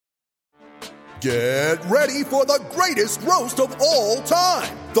Get ready for the greatest roast of all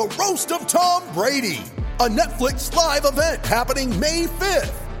time, the Roast of Tom Brady, a Netflix live event happening May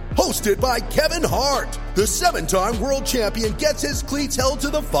 5th. Hosted by Kevin Hart, the 7-time world champion gets his cleats held to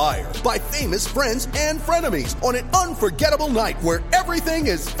the fire by famous friends and frenemies on an unforgettable night where everything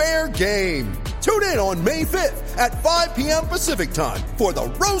is fair game. Tune in on May 5th at 5 p.m. Pacific time for the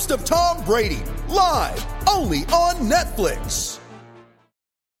Roast of Tom Brady, live only on Netflix.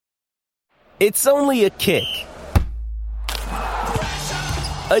 It's only a kick,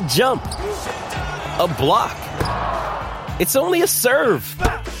 a jump, a block. It's only a serve.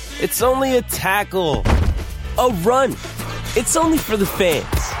 It's only a tackle, a run. It's only for the fans.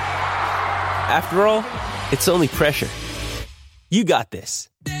 After all, it's only pressure. You got this.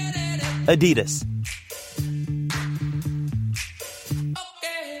 Adidas.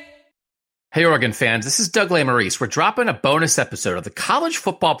 Hey, Oregon fans, this is Doug Lesmerises. We're dropping a bonus episode of the College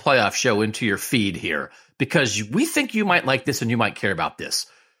Football Playoff Show into your feed here because we think you might like this and you might care about this.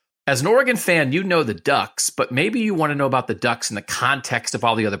 As an Oregon fan, you know the Ducks, but maybe you want to know about the Ducks in the context of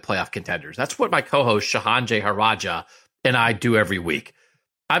all the other playoff contenders. That's what my co-host Shehan Jeyarajah and I do every week.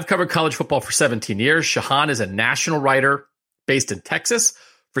 I've covered college football for 17 years. Shehan is a national writer based in Texas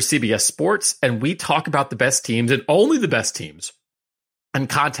for CBS Sports, and we talk about the best teams and only the best teams in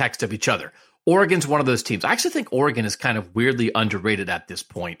context of each other. Oregon's one of those teams. I actually think Oregon is kind of weirdly underrated at this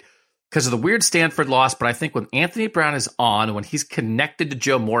point because of the weird Stanford loss, but I think when Anthony Brown is on, when he's connected to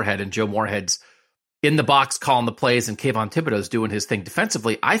Joe Moorhead and Joe Moorhead's in the box calling the plays and Kayvon Thibodeau's doing his thing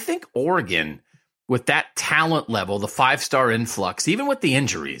defensively, I think Oregon, with that talent level, the 5-star influx, even with the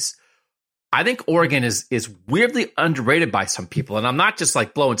injuries, I think Oregon is weirdly underrated by some people. And I'm not just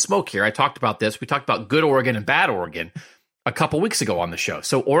like blowing smoke here. I talked about this. We talked about good Oregon and bad Oregon a couple weeks ago on the show.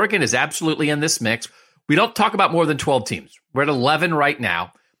 So Oregon is absolutely in this mix. We don't talk about more than 12 teams. We're at 11 right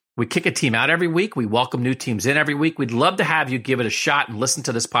now. We kick a team out every week. We welcome new teams in every week. We'd love to have you give it a shot and listen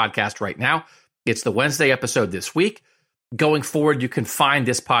to this podcast right now. It's the Wednesday episode this week. Going forward, you can find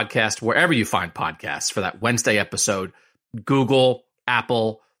this podcast wherever you find podcasts for that Wednesday episode, Google,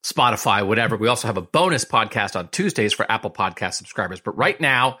 Apple, Spotify, whatever. We also have a bonus podcast on Tuesdays for Apple Podcast subscribers. But right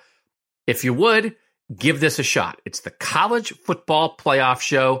now, if you would, give this a shot. It's the College Football Playoff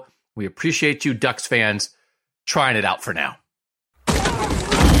Show. We appreciate you, Ducks fans, trying it out for now.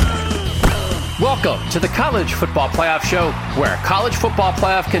 Welcome to the College Football Playoff Show, where college football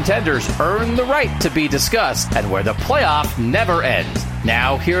playoff contenders earn the right to be discussed and where the playoff never ends.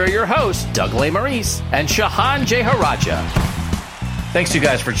 Now, here are your hosts, Doug Lesmerises and Shehan Jeyarajah. Thanks, you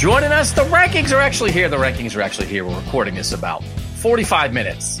guys, for joining us. The rankings are actually here. We're recording this about 45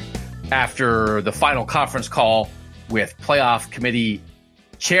 minutes after the final conference call with playoff committee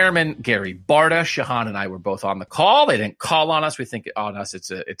Chairman Gary Barta. Shehan and I were both on the call. They didn't call on us. We think on us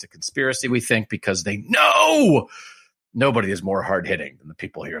it's a conspiracy, we think, because they know nobody is more hard-hitting than the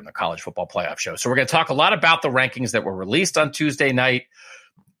people here in the College Football Playoff Show. So we're going to talk a lot about the rankings that were released on Tuesday night.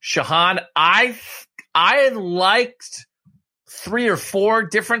 Shehan, I liked 3 or 4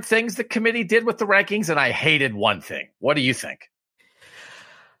 different things the committee did with the rankings, and I hated one thing. What do you think?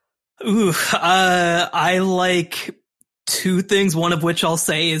 I like 2 things, one of which I'll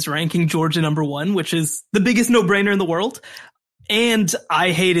say is ranking Georgia number 1, which is the biggest no-brainer in the world. And I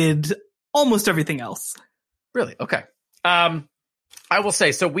hated almost everything else. Really? Okay. I will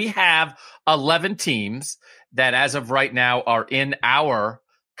say, so we have 11 teams that as of right now are in our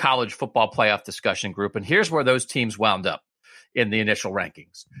college football playoff discussion group. And here's where those teams wound up in the initial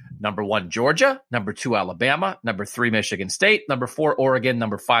rankings. Number 1, Georgia. Number 2, Alabama. Number 3, Michigan State. Number 4, Oregon.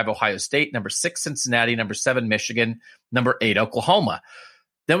 Number 5, Ohio State. Number 6, Cincinnati. Number 7, Michigan. Number 8, Oklahoma.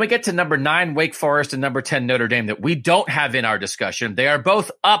 Then we get to number 9, Wake Forest, and number 10, Notre Dame, that we don't have in our discussion. They are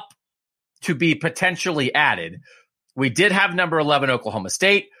both up to be potentially added. We did have number 11, Oklahoma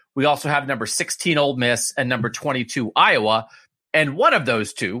State. We also have number 16, Ole Miss, and number 22, Iowa. And one of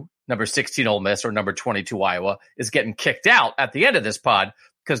those two, number 16 Ole Miss or number 22 Iowa, is getting kicked out at the end of this pod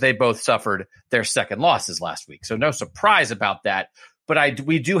because they both suffered their second losses last week. So no surprise about that. But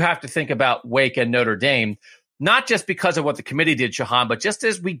we do have to think about Wake and Notre Dame, not just because of what the committee did, Shehan, but just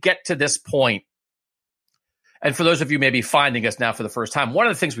as we get to this point. And for those of you maybe finding us now for the first time, one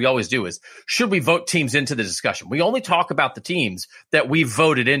of the things we always do is, should we vote teams into the discussion? We only talk about the teams that we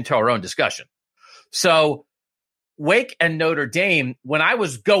voted into our own discussion. So Wake and Notre Dame, when I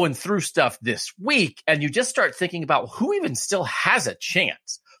was going through stuff this week, and you just start thinking about who even still has a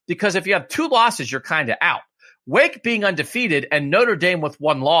chance, because if you have 2 losses, you're kind of out. Wake being undefeated and Notre Dame with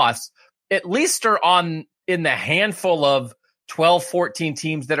 1 loss, at least are in the handful of 12, 14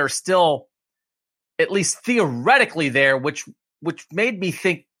 teams that are still at least theoretically there, which made me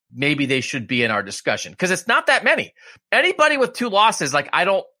think maybe they should be in our discussion, because it's not that many. Anybody with 2 losses, like I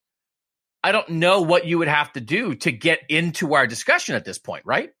don't know what you would have to do to get into our discussion at this point,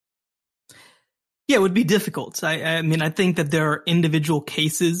 right? Yeah, it would be difficult. I mean, I think that there are individual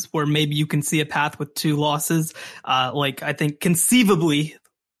cases where maybe you can see a path with 2 losses. Like I think conceivably,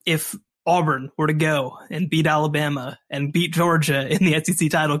 if Auburn were to go and beat Alabama and beat Georgia in the SEC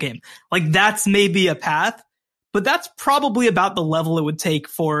title game, like that's maybe a path, but that's probably about the level it would take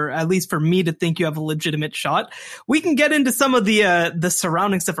for, at least for me, to think you have a legitimate shot. We can get into some of the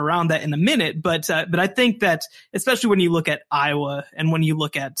surrounding stuff around that in a minute, but I think that especially when you look at Iowa and when you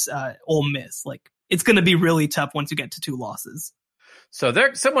look at Ole Miss, like it's going to be really tough once you get to 2 losses. So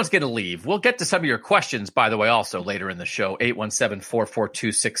someone's going to leave. We'll get to some of your questions, by the way, also later in the show,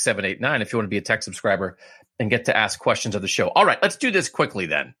 817-442-6789, if you want to be a tech subscriber and get to ask questions of the show. All right, let's do this quickly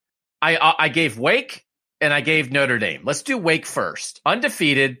then. I gave Wake and I gave Notre Dame. Let's do Wake first.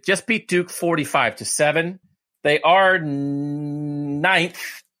 Undefeated, just beat Duke 45-7. They are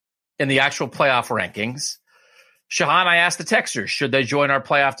 9th in the actual playoff rankings. Shahan, I asked the texters, should they join our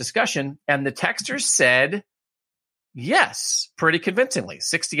playoff discussion? And the texters said yes, pretty convincingly,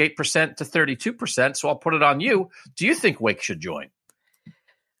 68% to 32%. So I'll put it on you. Do you think Wake should join?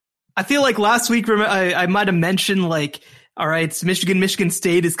 I feel like last week I might have mentioned, like, all right, so Michigan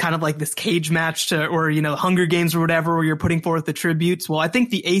State is kind of like this cage match or, Hunger Games or whatever, where you're putting forth the tributes. Well, I think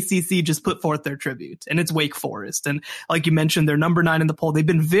the ACC just put forth their tribute, and it's Wake Forest. And like you mentioned, they're number 9 in the poll. They've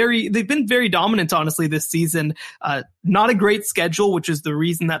been very dominant, honestly, this season. Not a great schedule, which is the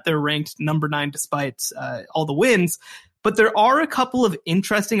reason that they're ranked number 9 despite all the wins. But there are a couple of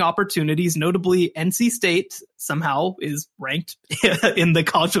interesting opportunities, notably NC State somehow is ranked in the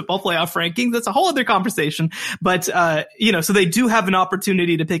college football playoff rankings. That's a whole other conversation. But, so they do have an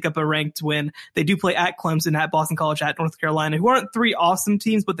opportunity to pick up a ranked win. They do play at Clemson, at Boston College, at North Carolina, who aren't 3 awesome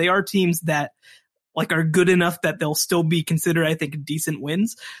teams, but they are teams that are good enough that they'll still be considered, I think, decent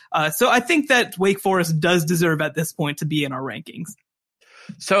wins. So I think that Wake Forest does deserve at this point to be in our rankings.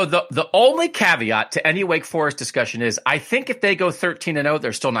 So the only caveat to any Wake Forest discussion is I think if they go 13-0,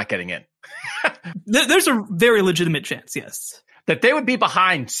 they're still not getting in. There's a very legitimate chance, yes. That they would be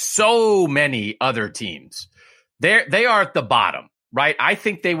behind so many other teams. They are at the bottom, right? I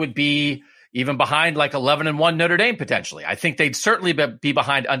think they would be even behind like 11-1 Notre Dame potentially. I think they'd certainly be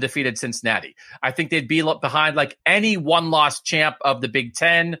behind undefeated Cincinnati. I think they'd be behind like any one-loss champ of the Big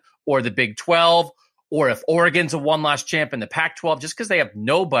Ten or the Big 12. Or if Oregon's a 1-loss champ in the Pac-12, just because they have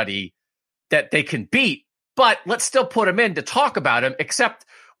nobody that they can beat. But let's still put them in to talk about them, except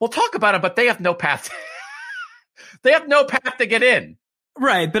we'll talk about them, but they have no path. They have no path to get in.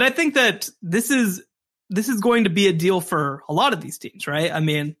 Right. But I think that this is going to be a deal for a lot of these teams, right? I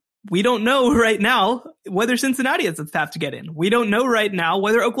mean, we don't know right now whether Cincinnati has a path to get in. We don't know right now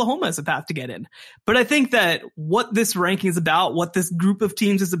whether Oklahoma has a path to get in. But I think that what this ranking is about, what this group of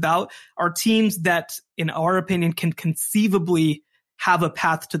teams is about, are teams that, in our opinion, can conceivably have a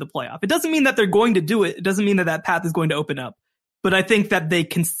path to the playoff. It doesn't mean that they're going to do it. It doesn't mean that that path is going to open up. But I think that they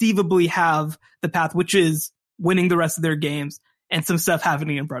conceivably have the path, which is winning the rest of their games and some stuff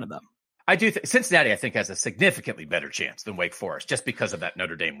happening in front of them. I do Cincinnati, I think, has a significantly better chance than Wake Forest just because of that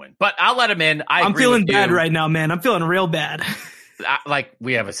Notre Dame win. But I'll let him in. I'm feeling bad right now, man. I'm feeling real bad. Like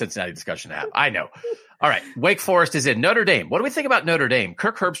we have a Cincinnati discussion to have. I know. All right. Wake Forest is in. Notre Dame. What do we think about Notre Dame?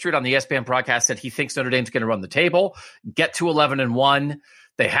 Kirk Herbstreit on the ESPN broadcast said he thinks Notre Dame's going to run the table, get to 11-1.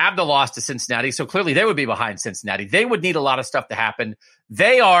 They have the loss to Cincinnati, so clearly they would be behind Cincinnati. They would need a lot of stuff to happen.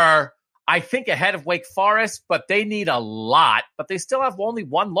 They are, I think, ahead of Wake Forest, but they need a lot. But they still have only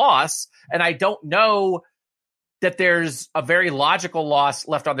 1 loss, and I don't know that there's a very logical loss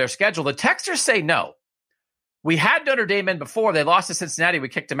left on their schedule. The texters say no. We had Notre Dame in before. They lost to Cincinnati. We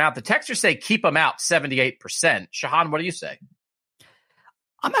kicked them out. The texters say keep them out 78%. Shahan, what do you say?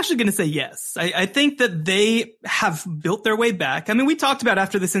 I'm actually going to say yes. I think that they have built their way back. I mean, we talked about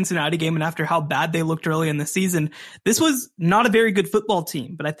after the Cincinnati game and after how bad they looked early in the season, this was not a very good football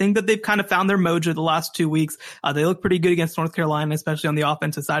team, but I think that they've kind of found their mojo the last 2 weeks. They look pretty good against North Carolina, especially on the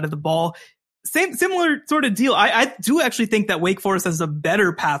offensive side of the ball. Similar sort of deal. I do actually think that Wake Forest has a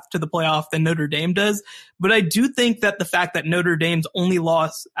better path to the playoff than Notre Dame does, but I do think that the fact that Notre Dame's only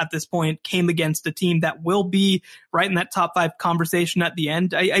loss at this point came against a team that will be right in that top 5 conversation at the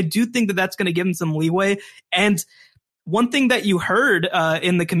end, I do think that that's going to give them some leeway. And one thing that you heard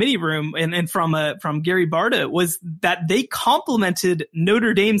in the committee room and from Gary Barta was that they complimented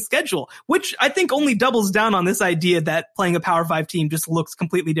Notre Dame's schedule, which I think only doubles down on this idea that playing a Power 5 team just looks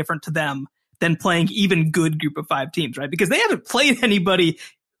completely different to them than playing even good group of 5 teams, right? Because they haven't played anybody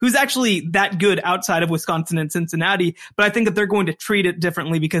who's actually that good outside of Wisconsin and Cincinnati. But I think that they're going to treat it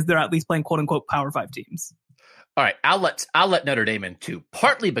differently because they're at least playing quote unquote Power 5 teams. All right, I'll let Notre Dame in too,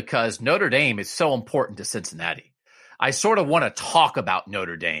 partly because Notre Dame is so important to Cincinnati. I sort of want to talk about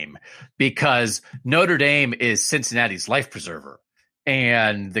Notre Dame because Notre Dame is Cincinnati's life preserver.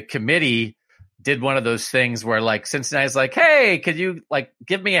 And the committee did one of those things where like Cincinnati's like, hey, could you like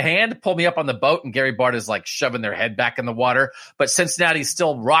give me a hand, pull me up on the boat? And Gary Barta is like shoving their head back in the water. But Cincinnati's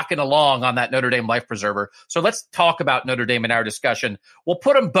still rocking along on that Notre Dame life preserver. So let's talk about Notre Dame in our discussion. We'll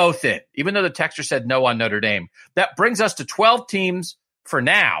put them both in, even though the texter said no on Notre Dame. That brings us to 12 teams for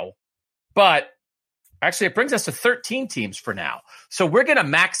now. But actually, it brings us to 13 teams for now. So we're going to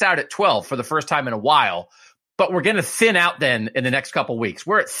max out at 12 for the first time in a while. But we're going to thin out then in the next couple of weeks.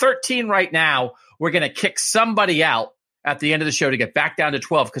 We're at 13 right now. We're going to kick somebody out at the end of the show to get back down to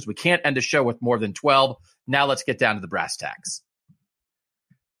 12 because we can't end a show with more than 12. Now let's get down to the brass tacks.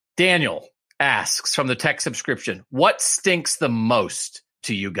 Daniel asks from the tech subscription, what stinks the most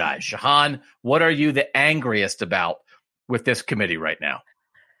to you guys? Shahan, what are you the angriest about with this committee right now?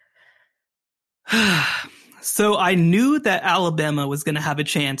 So I knew that Alabama was going to have a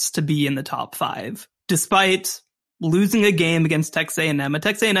chance to be in the top 5. Despite losing a game against Texas A&M, a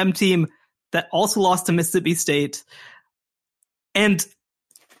Texas A&M team that also lost to Mississippi State. And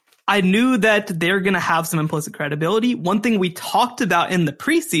I knew that they're going to have some implicit credibility. One thing we talked about in the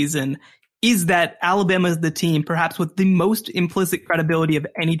preseason is that Alabama is the team perhaps with the most implicit credibility of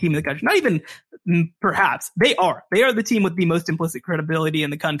any team in the country. Not even perhaps. They are the team with the most implicit credibility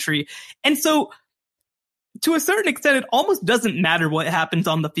in the country. And so to a certain extent, it almost doesn't matter what happens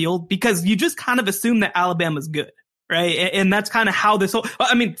on the field because you just kind of assume that Alabama's good, right? And that's kind of how this whole,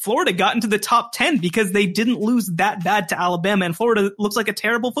 I mean, Florida got into the top 10 because they didn't lose that bad to Alabama, and Florida looks like a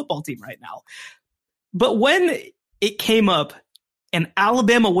terrible football team right now. But when it came up and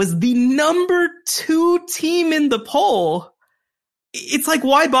Alabama was the number 2 team in the poll, it's like,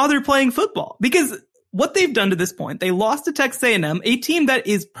 why bother playing football? Because what they've done to this point, they lost to Texas A&M, a team that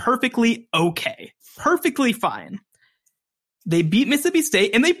is perfectly okay. Perfectly fine. They beat Mississippi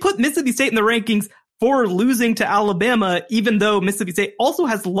State, and they put Mississippi State in the rankings for losing to Alabama, even though Mississippi State also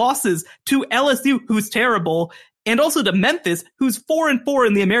has losses to LSU, who's terrible, and also to Memphis, who's 4-4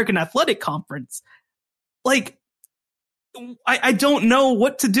 in the American Athletic Conference. Like, I don't know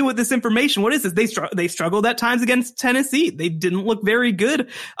what to do with this information. What is this? They struggled at times against Tennessee. They didn't look very good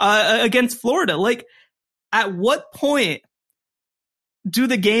against Florida. Like, at what point do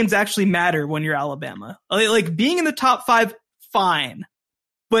the games actually matter when you're Alabama? Like being in the top 5, fine.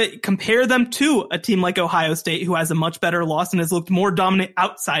 But compare them to a team like Ohio State, who has a much better loss and has looked more dominant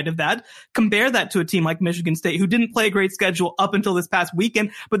outside of that. Compare that to a team like Michigan State, who didn't play a great schedule up until this past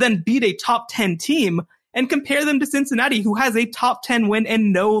weekend, but then beat a top 10 team. And compare them to Cincinnati, who has a top 10 win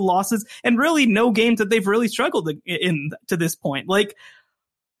and no losses and really no games that they've really struggled in to this point. Like,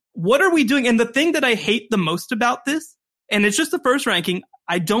 what are we doing? And the thing that I hate the most about this, and it's just the first ranking,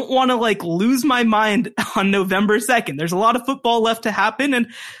 I don't want to like lose my mind on November 2nd. There's a lot of football left to happen, and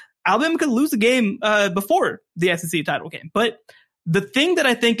Alabama could lose a game before the SEC title game. But the thing that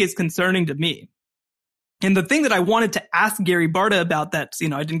I think is concerning to me, and the thing that I wanted to ask Gary Barta about that,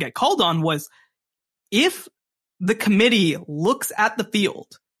 I didn't get called on, was if the committee looks at the field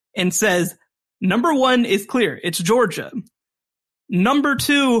and says, number 1 is clear, it's Georgia. Number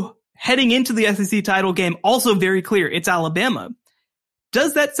 2, heading into the SEC title game, also very clear, it's Alabama.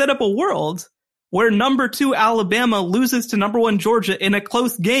 Does that set up a world where number 2 Alabama loses to number 1 Georgia in a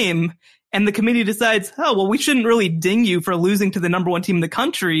close game, and the committee decides, oh, well, we shouldn't really ding you for losing to the number 1 team in the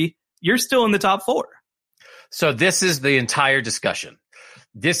country. You're still in the top 4. So this is the entire discussion.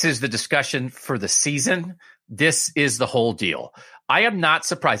 This is the discussion for the season. This is the whole deal. I am not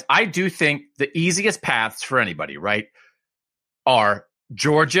surprised. I do think the easiest paths for anybody, right, are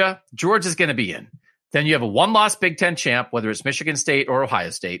Georgia. Georgia's going to be in. Then you have a 1-loss Big Ten champ, whether it's Michigan State or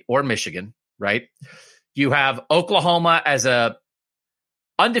Ohio State or Michigan, right? You have Oklahoma as a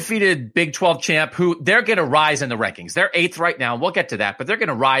undefeated Big 12 champ who they're going to rise in the rankings. They're 8th right now. We'll get to that, but they're going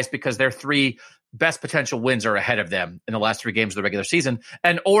to rise because their 3 best potential wins are ahead of them in the last 3 games of the regular season,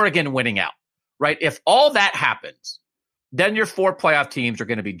 and Oregon winning out, right? If all that happens, then your 4 playoff teams are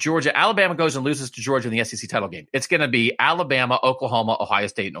going to be Georgia. Alabama goes and loses to Georgia in the SEC title game. It's going to be Alabama, Oklahoma, Ohio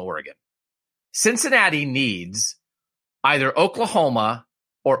State, and Oregon. Cincinnati needs either Oklahoma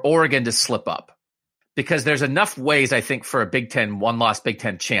or Oregon to slip up because there's enough ways, I think, for a Big Ten 1-loss Big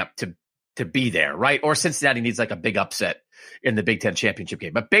Ten champ to be there, right? Or Cincinnati needs like a big upset in the Big Ten championship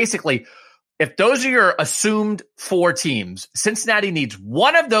game. But basically, if those are your assumed 4 teams, Cincinnati needs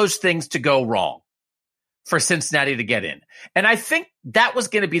one of those things to go wrong. for Cincinnati to get in. And I think that was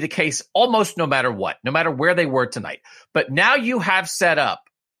going to be the case almost no matter what, no matter where they were tonight. But now you have set up,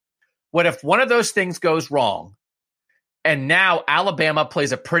 what if one of those things goes wrong, and now Alabama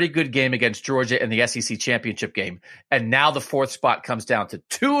plays a pretty good game against Georgia in the SEC championship game, and now the fourth spot comes down to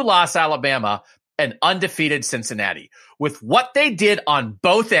 2-loss Alabama and undefeated Cincinnati. With what they did on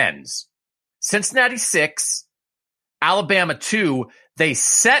both ends, Cincinnati 6, Alabama 2, they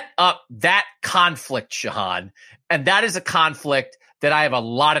set up that conflict, Shahan, and that is a conflict that I have a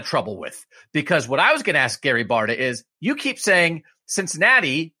lot of trouble with. Because what I was going to ask Gary Barta is, you keep saying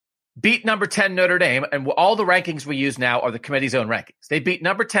Cincinnati beat number 10 Notre Dame, and all the rankings we use now are the committee's own rankings. They beat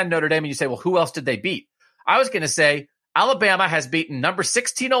number 10 Notre Dame, and you say, well, who else did they beat? I was going to say Alabama has beaten number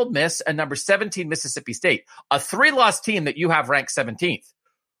 16 Ole Miss and number 17 Mississippi State, a 3-loss team that you have ranked 17th.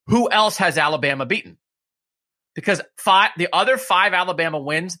 Who else has Alabama beaten? Because the other 5 Alabama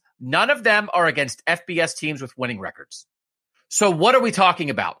wins, none of them are against FBS teams with winning records. So what are we talking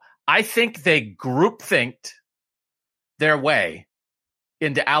about? I think they groupthinked their way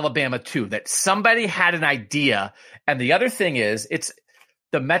into Alabama 2, that somebody had an idea. And the other thing is, it's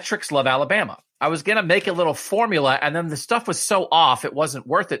the metrics love Alabama. I was going to make a little formula, and then the stuff was so off, it wasn't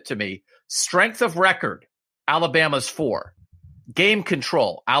worth it to me. Strength of record, Alabama's 4. Game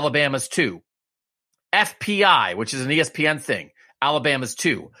control, Alabama's 2. FPI, which is an ESPN thing, Alabama's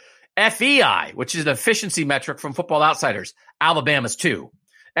 2. FEI, which is an efficiency metric from Football Outsiders, Alabama's 2.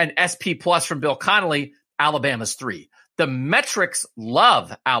 And SP Plus from Bill Connolly, Alabama's 3. The metrics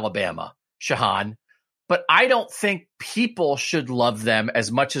love Alabama, Shahan, but I don't think people should love them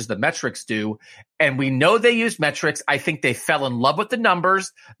as much as the metrics do. And we know they use metrics. I think they fell in love with the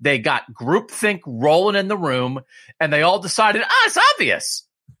numbers. They got groupthink rolling in the room, and they all decided, it's obvious.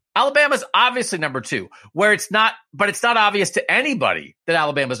 Alabama's obviously number 2, where it's not obvious to anybody that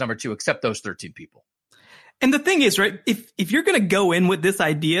Alabama's number 2 except those 13 people. And the thing is, right, if you're going to go in with this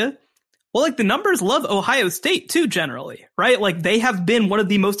idea, well, like, the numbers love Ohio State too, generally, right? Like, they have been one of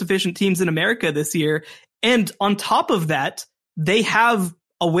the most efficient teams in America this year. And on top of that, they have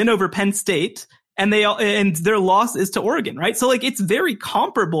a win over Penn State, and their loss is to Oregon, right? So, like, it's very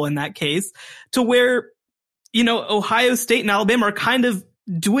comparable in that case to where, Ohio State and Alabama are kind of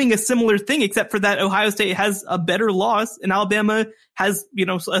doing a similar thing, except for that Ohio State has a better loss and Alabama has,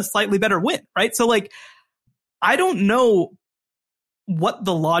 a slightly better win, right? So, like, I don't know what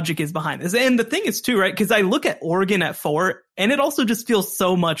the logic is behind this. And the thing is too, right, because I look at Oregon at 4, and it also just feels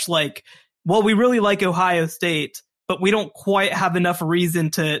so much like, well, we really like Ohio State, but we don't quite have enough reason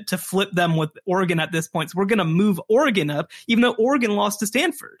to flip them with Oregon at this point. So we're going to move Oregon up, even though Oregon lost to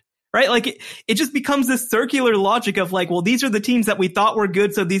Stanford, right? Like, it just becomes this circular logic of like, well, these are the teams that we thought were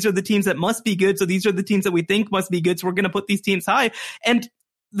good, so these are the teams that must be good, so these are the teams that we think must be good, so we're going to put these teams high. And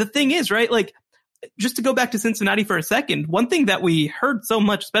the thing is, right, like, just to go back to Cincinnati for a second, one thing that we heard so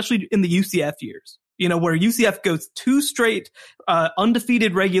much, especially in the UCF years, where UCF goes 2 straight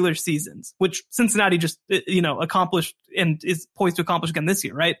undefeated regular seasons, which Cincinnati just, accomplished and is poised to accomplish again this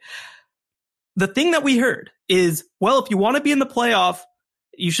year, right? The thing that we heard is, well, if you want to be in the playoff,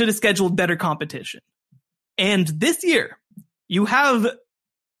 you should have scheduled better competition. And this year, you have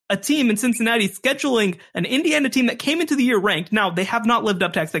a team in Cincinnati scheduling an Indiana team that came into the year ranked. Now, they have not lived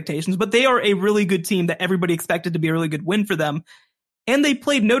up to expectations, but they are a really good team that everybody expected to be a really good win for them. And they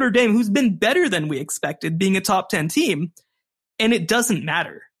played Notre Dame, who's been better than we expected, being a top 10 team. And it doesn't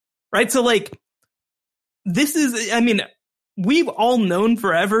matter, right? So, like, we've all known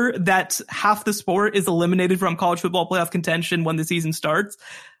forever that half the sport is eliminated from college football playoff contention when the season starts.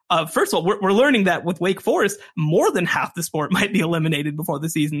 First of all, we're learning that with Wake Forest, more than half the sport might be eliminated before the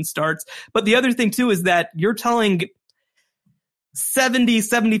season starts. But the other thing, too, is that you're telling 70,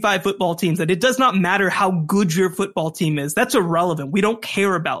 75 football teams that it does not matter how good your football team is. That's irrelevant. We don't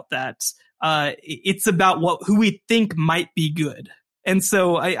care about that. It's about who we think might be good. And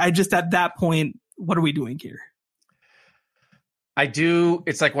so I just, at that point, what are we doing here?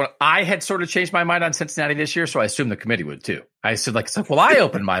 It's like when I had sort of changed my mind on Cincinnati this year, so I assume the committee would too. I said, well, I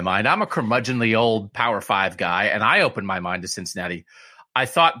opened my mind. I'm a curmudgeonly old Power 5 guy, and I opened my mind to Cincinnati. I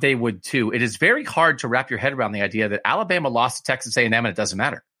thought they would too. It is very hard to wrap your head around the idea that Alabama lost to Texas A&M and it doesn't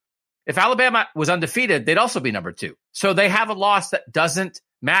matter. If Alabama was undefeated, they'd also be number 2. So they have a loss that doesn't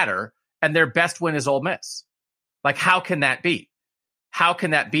matter, and their best win is Ole Miss. Like, how can that be? How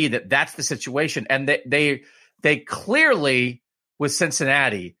can that be that that's the situation? And they clearly, with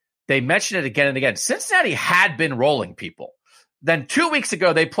Cincinnati, they mentioned it again and again. Cincinnati had been rolling people. Then 2 weeks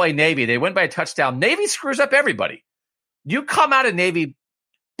ago, they play Navy. They win by a touchdown. Navy screws up everybody. You come out of Navy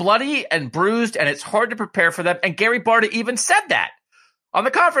bloody and bruised, and it's hard to prepare for them. And Gary Barta even said that. on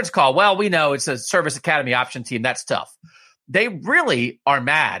the conference call, well, we know it's a Service Academy option team. That's tough. They really are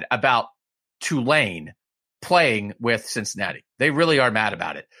mad about Tulane playing with Cincinnati. They really are mad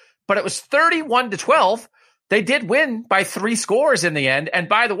about it. But it was 31-12. They did win by 3 scores in the end. And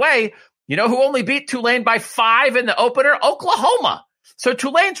by the way, you know who only beat Tulane by 5 in the opener? Oklahoma. So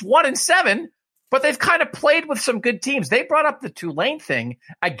Tulane's 1-7, but they've kind of played with some good teams. They brought up the Tulane thing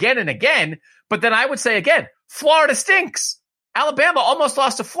again and again. But then I would say again, Florida stinks. Alabama almost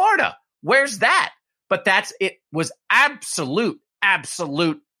lost to Florida. Where's that? But it was absolute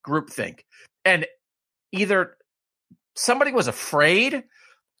groupthink. And either somebody was afraid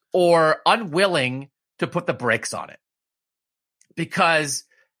or unwilling to put the brakes on it. Because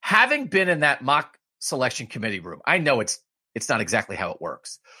having been in that mock selection committee room, I know it's not exactly how it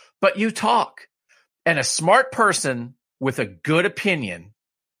works, but you talk, and a smart person with a good opinion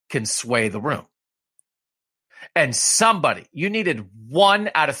can sway the room. And you needed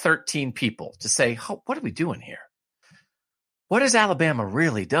 1 out of 13 people to say, oh, what are we doing here? What has Alabama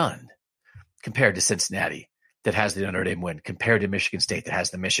really done compared to Cincinnati that has the Notre Dame win, compared to Michigan State that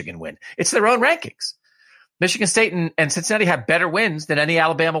has the Michigan win? It's their own rankings. Michigan State and Cincinnati have better wins than any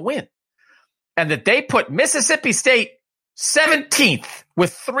Alabama win. And that they put Mississippi State 17th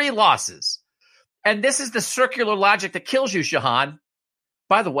with 3 losses. And this is the circular logic that kills you, Shahan.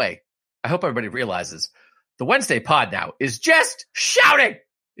 By the way, I hope everybody realizes the Wednesday pod now is just shouting.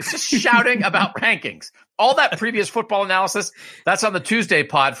 It's just shouting about rankings. All that previous football analysis, that's on the Tuesday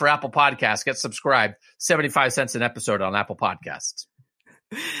pod for Apple Podcasts. Get subscribed. 75 cents an episode on Apple Podcasts.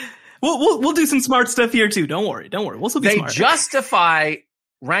 We'll do some smart stuff here too. Don't worry. We'll still be smart. They justify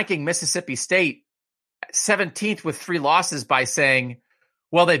ranking Mississippi State 17th with 3 losses by saying,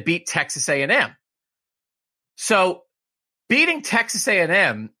 well, they beat Texas A&M. So beating Texas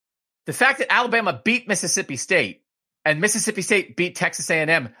A&M, the fact that Alabama beat Mississippi State and Mississippi State beat Texas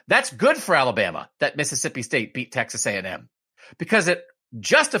A&M, that's good for Alabama that Mississippi State beat Texas A&M because it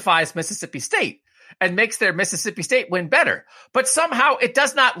justifies Mississippi State and makes their Mississippi State win better. But somehow it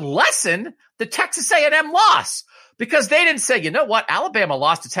does not lessen the Texas A&M loss because they didn't say, you know what, Alabama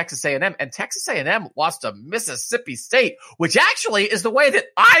lost to Texas A&M and Texas A&M lost to Mississippi State, which actually is the way that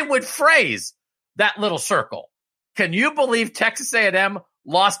I would phrase that little circle. Can you believe Texas A&M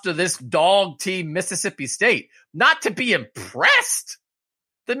lost to this dog team, Mississippi State? Not to be impressed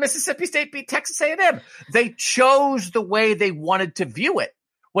that Mississippi State beat Texas A&M. They chose the way they wanted to view it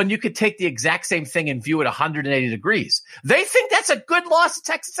when you could take the exact same thing and view it 180 degrees. They think that's a good loss to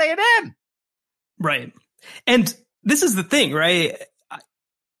Texas A&M. Right. And this is the thing, right?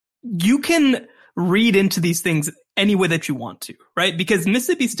 You can read into these things any way that you want to, right? Because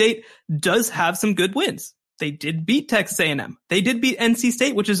Mississippi State does have some good wins. They did beat Texas A&M. They did beat NC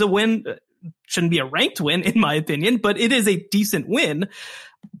State, which is a win. Shouldn't be a ranked win, in my opinion, but it is a decent win.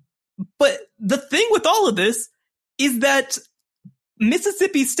 But the thing with all of this is that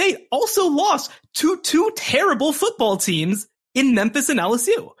Mississippi State also lost to 2 terrible football teams in Memphis and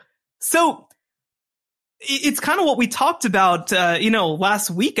LSU. So it's kind of what we talked about,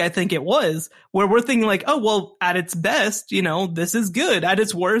 last week, I think it was, where we're thinking like, oh, well, at its best, this is good. At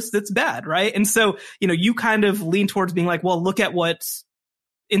its worst, it's bad, right? And so, you kind of lean towards being like, well, look at what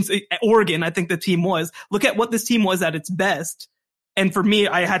in Oregon, I think the team was, look at what this team was at its best. And for me,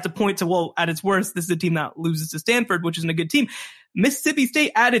 I had to point to, well, at its worst, this is a team that loses to Stanford, which isn't a good team. Mississippi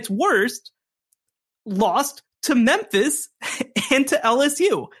State at its worst lost to Memphis and to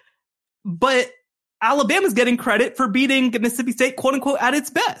LSU. But Alabama's getting credit for beating Mississippi State, quote unquote, at its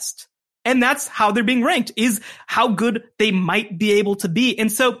best. And that's how they're being ranked, is how good they might be able to be.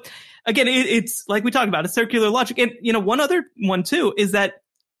 And so, again, it's like we talked about, a circular logic. And, one other one, too, is that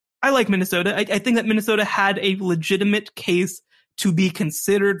I like Minnesota. I think that Minnesota had a legitimate case to be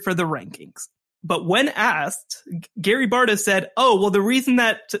considered for the rankings. But when asked, Gary Barta said, oh, well, the reason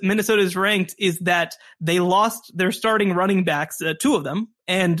that Minnesota is ranked is that they lost their starting running backs, 2 of them,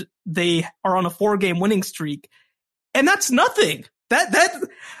 and they are on a 4-game winning streak. And that's nothing.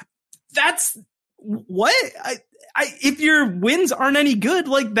 That's what? If your wins aren't any good,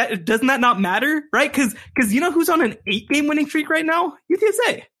 like that, doesn't that not matter? Right? Cause you know who's on an 8-game winning streak right now?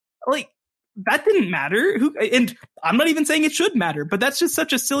 UTSA. Like, that didn't matter. And I'm not even saying it should matter, but that's just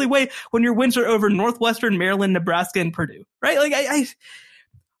such a silly way when your wins are over Northwestern, Maryland, Nebraska, and Purdue, right? Like,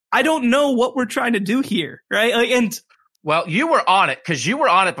 I don't know what we're trying to do here, right? Like, well, you were on it because you were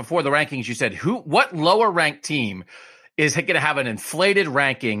on it before the rankings. You said what lower ranked team is going to have an inflated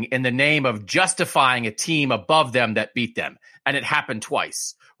ranking in the name of justifying a team above them that beat them, and it happened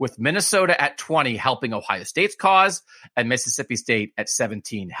twice, with Minnesota at 20 helping Ohio State's cause and Mississippi State at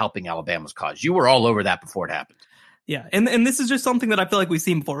 17 helping Alabama's cause. You were all over that before it happened. Yeah. And this is just something that I feel like we've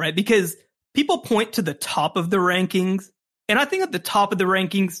seen before, right? Because people point to the top of the rankings. And I think at the top of the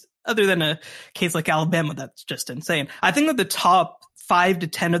rankings, other than a case like Alabama, that's just insane. I think that the top 5 to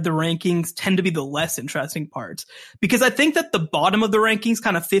 10 of the rankings tend to be the less interesting parts, because I think that the bottom of the rankings,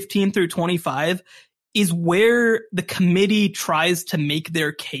 kind of 15 through 25, is where the committee tries to make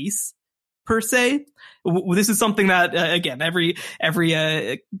their case, per se. This is something that, again, every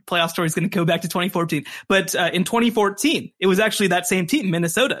playoff story is going to go back to 2014. But in 2014, it was actually that same team,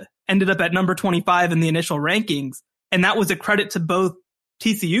 Minnesota, ended up at number 25 in the initial rankings. And that was a credit to both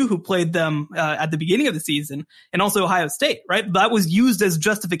TCU, who played them at the beginning of the season, and also Ohio State, right? That was used as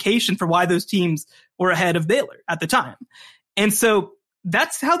justification for why those teams were ahead of Baylor at the time. And so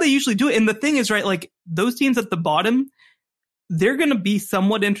that's how they usually do it. And the thing is, right, like those teams at the bottom, they're going to be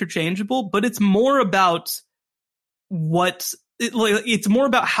somewhat interchangeable, but it's more about it's more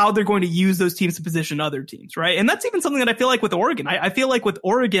about how they're going to use those teams to position other teams, right? And that's even something that I feel like with Oregon. I feel like with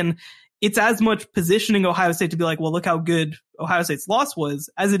Oregon, it's as much positioning Ohio State to be like, well, look how good Ohio State's loss was,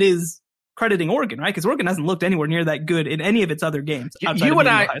 as it is crediting Oregon, right? Because Oregon hasn't looked anywhere near that good in any of its other games. You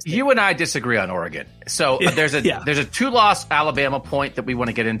and I disagree on Oregon. So there's a 2-loss Alabama point that we want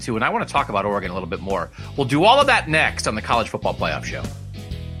to get into, and I want to talk about Oregon a little bit more. We'll do all of that next on the College Football Playoff Show.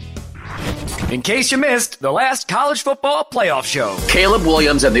 In case you missed the last College Football Playoff Show, Caleb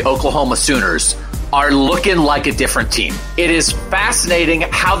Williams and the Oklahoma Sooners are looking like a different team. It is fascinating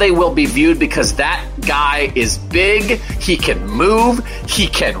how they will be viewed, because that guy is big, he can move, he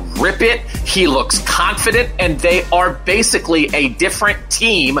can rip it, he looks confident, and they are basically a different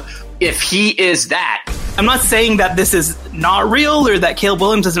team if he is that. I'm not saying that this is not real or that Caleb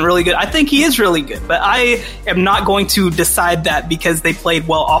Williams isn't really good. I think he is really good, but I am not going to decide that because they played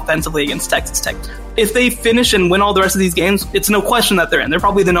well offensively against Texas Tech. If they finish and win all the rest of these games, it's no question that they're in. They're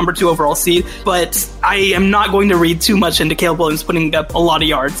probably the number 2 overall seed, but I am not going to read too much into Caleb Williams putting up a lot of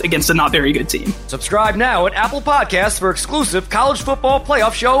yards against a not very good team. Subscribe now at Apple Podcasts for exclusive College Football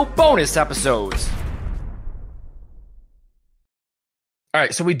Playoff Show bonus episodes. All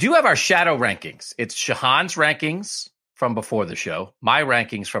right, so we do have our shadow rankings. It's Shahan's rankings from before the show, my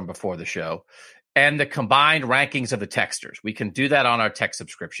rankings from before the show, and the combined rankings of the texters. We can do that on our text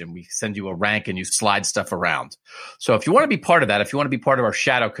subscription. We send you a rank and you slide stuff around. So if you want to be part of that, if you want to be part of our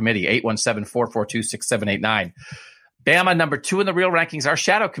shadow committee, 817-442-6789, Bama number 2 in the real rankings, our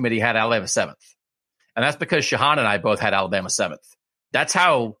shadow committee had Alabama 7th. And that's because Shahan and I both had Alabama 7th. That's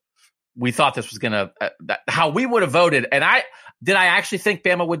how we thought this was going to, how we would have voted. And did I actually think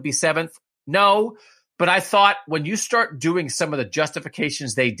Bama would be 7th? No. But I thought when you start doing some of the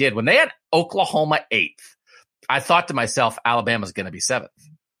justifications they did, when they had Oklahoma 8th, I thought to myself, Alabama's going to be 7th,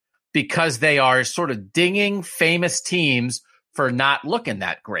 because they are sort of dinging famous teams for not looking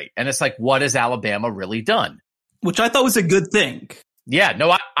that great. And it's like, what has Alabama really done? Which I thought was a good thing. Yeah,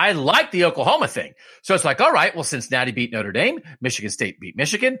 no, I like the Oklahoma thing. So it's like, all right, well, Cincinnati beat Notre Dame, Michigan State beat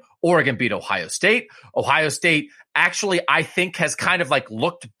Michigan, Oregon beat Ohio State. Ohio State actually, I think, has kind of like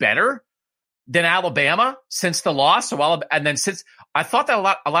looked better than Alabama since the loss. So, and then since I thought that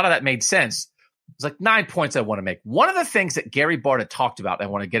a lot of that made sense. It's like 9 points I want to make. One of the things that Gary Barta talked about, I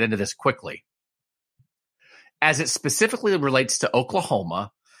want to get into this quickly, as it specifically relates to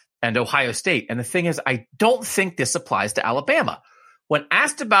Oklahoma and Ohio State. And the thing is, I don't think this applies to Alabama. When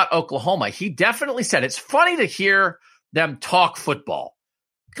asked about Oklahoma, he definitely said it's funny to hear them talk football,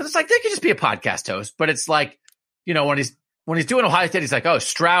 because it's like they could just be a podcast host, but it's like, you know, when he's doing Ohio State, he's like, oh,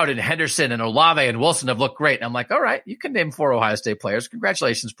 Stroud and Henderson and Olave and Wilson have looked great. And I'm like, all right, you can name 4 Ohio State players.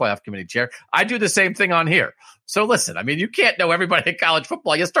 Congratulations, playoff committee chair. I do the same thing on here. So listen, I mean, you can't know everybody in college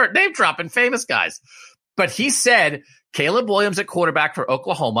football. You start name dropping famous guys. But he said Caleb Williams at quarterback for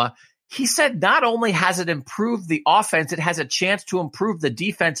Oklahoma. He said not only has it improved the offense, it has a chance to improve the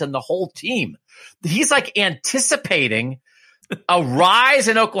defense and the whole team. He's like anticipating a rise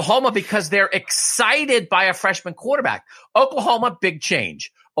in Oklahoma because they're excited by a freshman quarterback. Oklahoma, big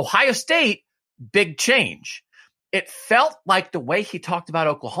change. Ohio State, big change. It felt like the way he talked about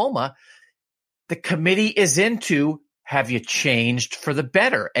Oklahoma, the committee is into, have you changed for the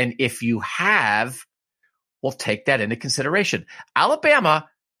better? And if you have, we'll take that into consideration. Alabama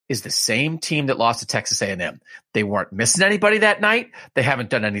is the same team that lost to Texas A&M. They weren't missing anybody that night. They haven't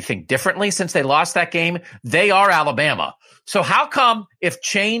done anything differently since they lost that game. They are Alabama. So how come if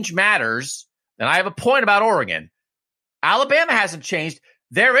change matters, and I have a point about Oregon, Alabama hasn't changed.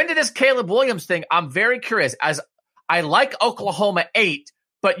 They're into this Caleb Williams thing. I'm very curious, as I like Oklahoma 8,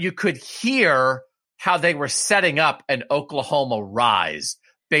 but you could hear how they were setting up an Oklahoma rise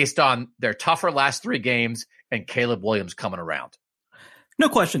based on their tougher last 3 games and Caleb Williams coming around. No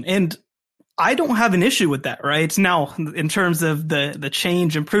question. And I don't have an issue with that, right? Now, in terms of the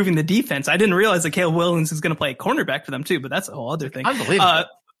change, improving the defense, I didn't realize that Caleb Williams is going to play cornerback for them too, but that's a whole other thing. Unbelievable.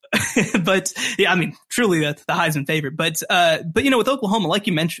 But yeah, I mean, truly the Heisman favorite. But with Oklahoma, like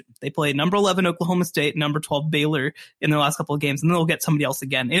you mentioned, they played number 11 Oklahoma State, number 12 Baylor in their last couple of games, and then they'll get somebody else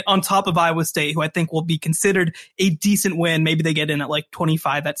again on top of Iowa State, who I think will be considered a decent win. Maybe they get in at like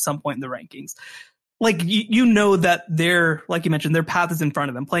 25 at some point in the rankings. Like, that like you mentioned, their path is in front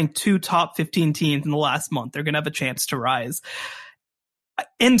of them. Playing 2 top 15 teams in the last month, they're going to have a chance to rise.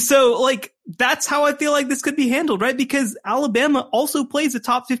 And so, that's how I feel like this could be handled, right? Because Alabama also plays a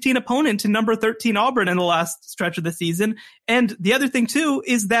top 15 opponent to number 13 Auburn in the last stretch of the season. And the other thing, too,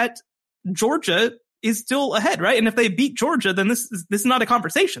 is that Georgia is still ahead, right? And if they beat Georgia, then this is not a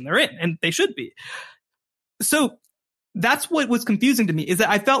conversation. They're in, and they should be. So that's what was confusing to me, is that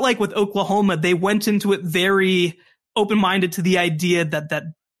I felt like with Oklahoma, they went into it very open-minded to the idea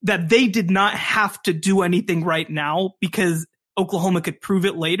that they did not have to do anything right now because Oklahoma could prove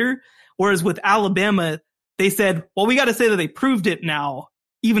it later. Whereas with Alabama, they said, well, we got to say that they proved it now,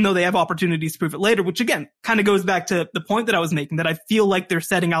 even though they have opportunities to prove it later, which again, kind of goes back to the point that I was making, that I feel like they're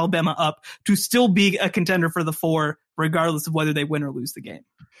setting Alabama up to still be a contender for the 4, regardless of whether they win or lose the game.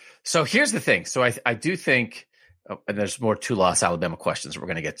 So here's the thing. So I do think, and there's more 2-loss Alabama questions we're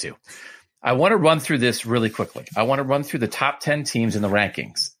going to get to. I want to run through this really quickly. I want to run through the top 10 teams in the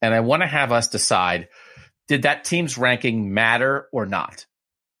rankings, and I want to have us decide, did that team's ranking matter or not?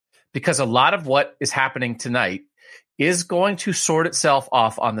 Because a lot of what is happening tonight is going to sort itself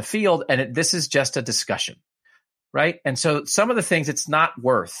off on the field, and this is just a discussion, right? And so some of the things it's not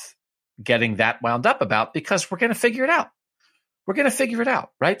worth getting that wound up about, because we're going to figure it out. We're going to figure it out,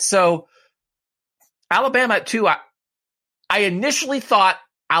 right? So Alabama at 2, I initially thought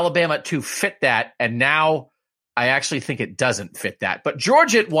Alabama at 2 fit that, and now I actually think it doesn't fit that. But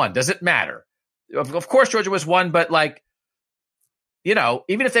Georgia at 1, does it matter? Of course, Georgia was 1, but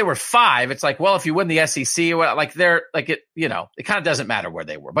even if they were 5, it's like, well, if you win the SEC, it kind of doesn't matter where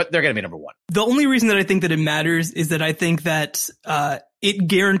they were, but they're going to be number 1. The only reason that I think that it matters is that I think that it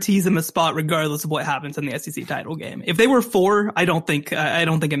guarantees them a spot regardless of what happens in the SEC title game. If they were 4, I don't think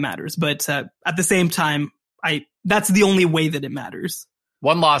it matters. But at the same time, that's the only way that it matters.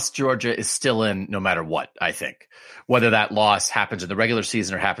 1 loss, Georgia is still in no matter what, I think, whether that loss happens in the regular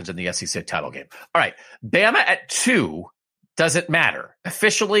season or happens in the SEC title game. All right, Bama at 2, does it matter?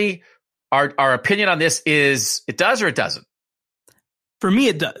 Officially, our opinion on this is it does or it doesn't? For me,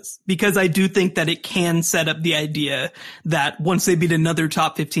 it does, because I do think that it can set up the idea that once they beat another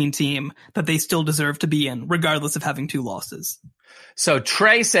top 15 team, that they still deserve to be in, regardless of having 2 losses. So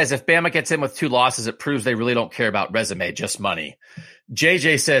Trey says if Bama gets in with 2 losses, it proves they really don't care about resume, just money.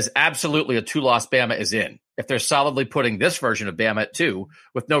 JJ says absolutely a 2-loss Bama is in. If they're solidly putting this version of Bama at 2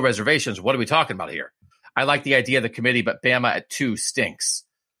 with no reservations, what are we talking about here? I like the idea of the committee, but Bama at 2 stinks.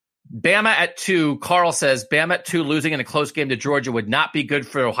 Bama at 2, Carl says Bama at 2 losing in a close game to Georgia would not be good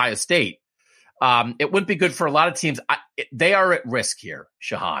for Ohio State. It wouldn't be good for a lot of teams. They are at risk here,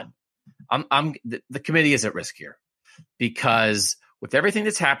 Shahan. The committee is at risk here because with everything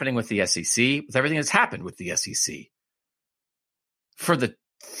that's happening with the SEC, with everything that's happened with the SEC, for the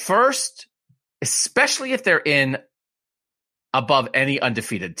first, especially if they're in above any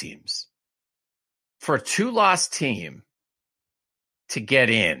undefeated teams, for a 2-loss team to get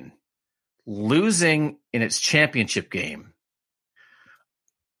in, losing in its championship game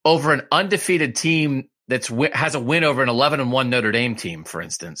over an undefeated team that has a win over an 11-1 Notre Dame team, for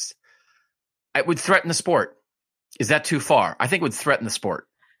instance, it would threaten the sport. Is that too far? I think it would threaten the sport.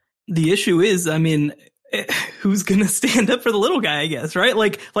 The issue is, who's going to stand up for the little guy, I guess, right?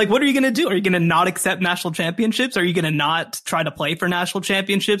 Like, what are you going to do? Are you going to not accept national championships? Are you going to not try to play for national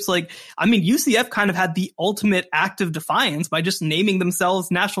championships? UCF kind of had the ultimate act of defiance by just naming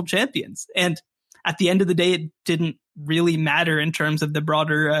themselves national champions. And at the end of the day, it didn't really matter in terms of the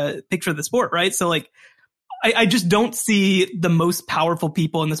broader picture of the sport, right? So I just don't see the most powerful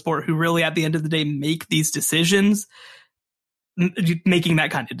people in the sport who really at the end of the day make these decisions making that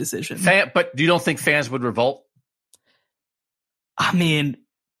kind of decision. But you don't think fans would revolt?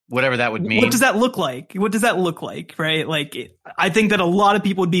 Whatever that would mean. What does that look like? Right? I think that a lot of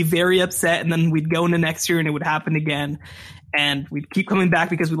people would be very upset, and then we'd go into next year and it would happen again, and we'd keep coming back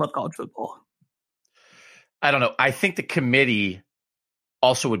because we love college football. I don't know. I think the committee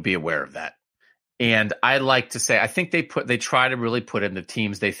also would be aware of that. And I like to say, I think they try to really put in the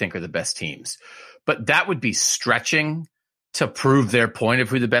teams they think are the best teams, but that would be stretching to prove their point of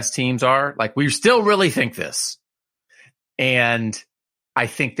who the best teams are. We still really think this. And I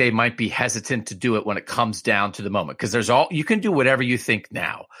think they might be hesitant to do it when it comes down to the moment, because you can do whatever you think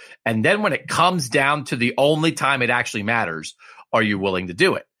now. And then when it comes down to the only time it actually matters, are you willing to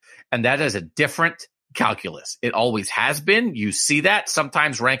do it? And that is a different calculus. It always has been. You see that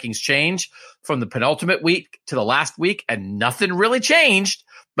sometimes rankings change from the penultimate week to the last week and nothing really changed,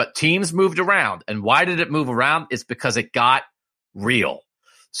 but teams moved around. And why did it move around? It's because it got real.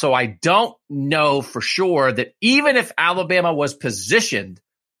 So I don't know for sure that even if Alabama was positioned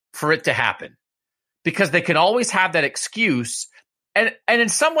for it to happen, because they can always have that excuse. And in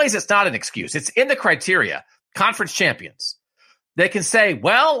some ways, it's not an excuse. It's in the criteria. Conference champions. They can say,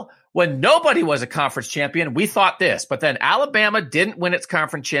 well, when nobody was a conference champion, we thought this. But then Alabama didn't win its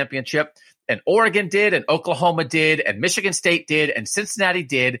conference championship, and Oregon did, and Oklahoma did, and Michigan State did, and Cincinnati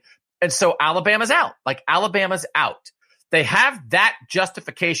did. And so Alabama's out. Like, Alabama's out. They have that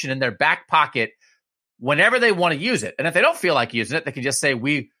justification in their back pocket whenever they want to use it. And if they don't feel like using it, they can just say,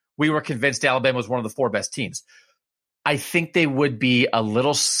 we were convinced Alabama was one of the 4 best teams. I think they would be a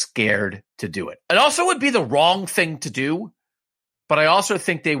little scared to do it. It also would be the wrong thing to do, but I also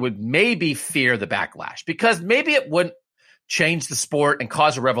think they would maybe fear the backlash, because maybe it wouldn't change the sport and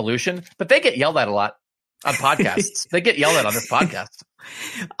cause a revolution, but they get yelled at a lot on podcasts. They get yelled at on this podcast.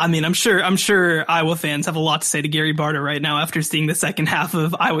 I mean, I'm sure Iowa fans have a lot to say to Gary Barta right now after seeing the second half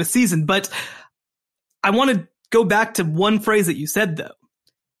of Iowa's season. But I want to go back to one phrase that you said, though.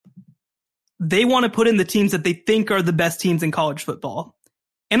 They want to put in the teams that they think are the best teams in college football.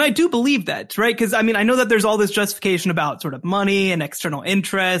 And I do believe that, right? Because, I mean, I know that there's all this justification about sort of money and external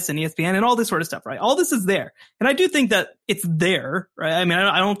interests and ESPN and all this sort of stuff, right? All this is there. And I do think that it's there, right? I mean,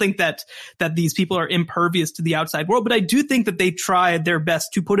 I don't think that these people are impervious to the outside world, but I do think that they tried their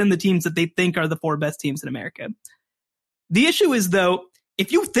best to put in the teams that they think are the 4 best teams in America. The issue is, though,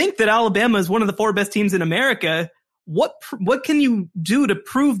 if you think that Alabama is one of the 4 best teams in America, what can you do to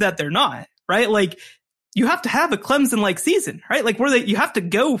prove that they're not, right? Like, you have to have a Clemson-like season, right? Like, you have to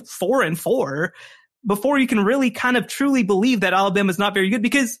go 4-4 before you can really kind of truly believe that Alabama's not very good,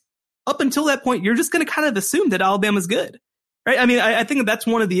 because up until that point, you're just going to kind of assume that Alabama's good, right? I mean, I think that's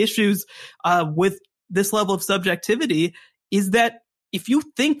one of the issues with this level of subjectivity, is that if you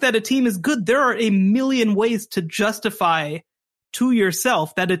think that a team is good, there are a million ways to justify to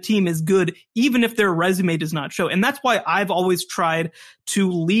yourself that a team is good, even if their resume does not show. And that's why I've always tried to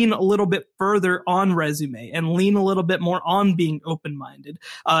lean a little bit further on resume and lean a little bit more on being open-minded.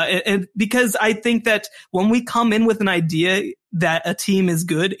 And because I think that when we come in with an idea that a team is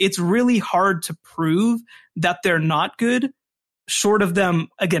good, it's really hard to prove that they're not good, short of them,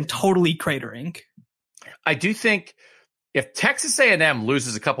 again, totally cratering. I do think if Texas A&M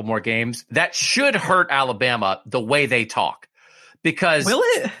loses a couple more games, that should hurt Alabama the way they talk. Because will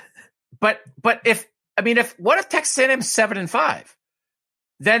it? But what if Texas A&M 7-5?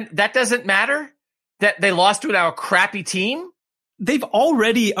 Then that doesn't matter that they lost to a crappy team. They've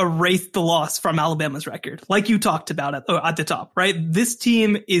already erased the loss from Alabama's record, like you talked about at the top, right? This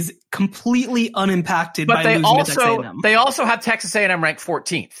team is completely unimpacted by losing to Texas A&M. They also have Texas A&M ranked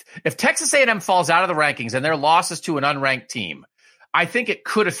 14th. If Texas A&M falls out of the rankings and their losses to an unranked team, I think it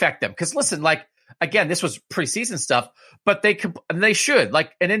could affect them. Because listen, like, again, this was preseason stuff, but they should.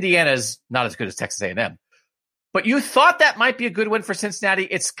 Like, and Indiana's not as good as Texas A&M. But you thought that might be a good win for Cincinnati.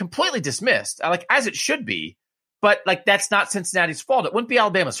 It's completely dismissed, like, as it should be. But, like, that's not Cincinnati's fault. It wouldn't be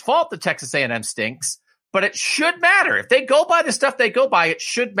Alabama's fault that Texas A&M stinks, but it should matter. If they go by the stuff they go by, it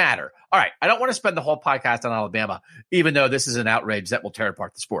should matter. All right, I don't want to spend the whole podcast on Alabama, even though this is an outrage that will tear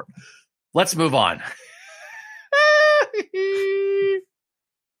apart the sport. Let's move on.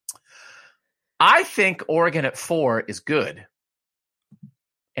 I think Oregon at 4 is good.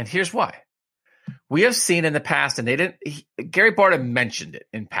 And here's why. We have seen in the past, and Gary Barta mentioned it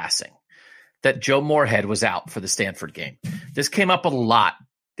in passing, that Joe Moorhead was out for the Stanford game. This came up a lot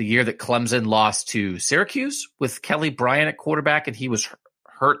the year that Clemson lost to Syracuse with Kelly Bryant at quarterback, and he was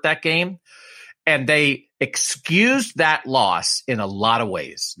hurt that game. And they excused that loss in a lot of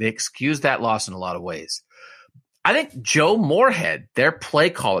ways. I think Joe Moorhead, their play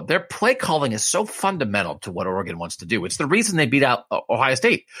calling is so fundamental to what Oregon wants to do. It's the reason they beat out Ohio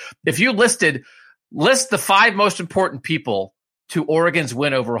State. If you list the 5 most important people to Oregon's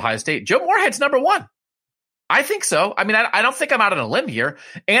win over Ohio State, Joe Moorhead's number 1. I think so. I mean, I don't think I'm out on a limb here.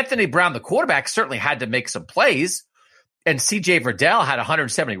 Anthony Brown, the quarterback, certainly had to make some plays, and CJ Verdell had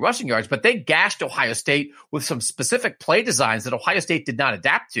 170 rushing yards, but they gashed Ohio State with some specific play designs that Ohio State did not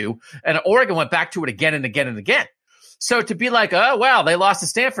adapt to, and Oregon went back to it again and again and again. So to be like, oh, well, they lost to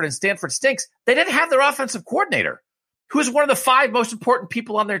Stanford and Stanford stinks, they didn't have their offensive coordinator, who is one of the 5 most important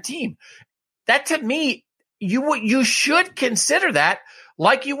people on their team. That, to me, you should consider that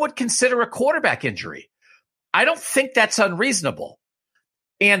like you would consider a quarterback injury. I don't think that's unreasonable.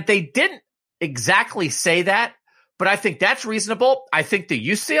 And they didn't exactly say that, but I think that's reasonable. I think the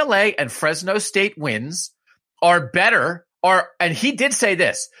UCLA and Fresno State wins are better. And he did say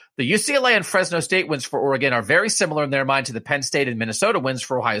this, the UCLA and Fresno State wins for Oregon are very similar in their mind to the Penn State and Minnesota wins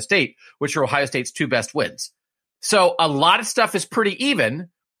for Ohio State, which are Ohio State's 2 best wins. So a lot of stuff is pretty even,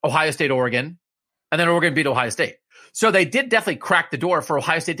 Ohio State, Oregon, and then Oregon beat Ohio State. So they did definitely crack the door for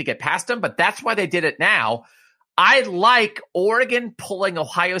Ohio State to get past them, but that's why they did it now. I like Oregon pulling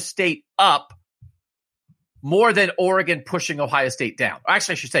Ohio State up more than Oregon pushing Ohio State down.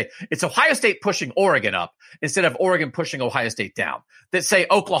 Actually, I should say it's Ohio State pushing Oregon up instead of Oregon pushing Ohio State down. That say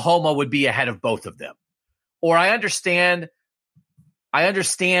Oklahoma would be ahead of both of them. Or I understand,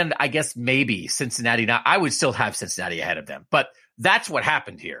 I guess maybe Cincinnati. Now, I would still have Cincinnati ahead of them, but that's what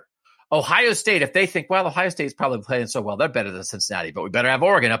happened here. Ohio State, if they think, well, Ohio State's probably playing so well, they're better than Cincinnati, but we better have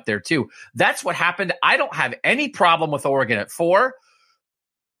Oregon up there too. That's what happened. I don't have any problem with Oregon at 4.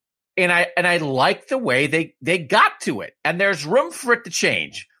 And I like the way they got to it. And there's room for it to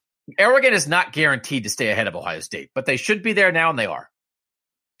change. Oregon is not guaranteed to stay ahead of Ohio State, but they should be there now, and they are.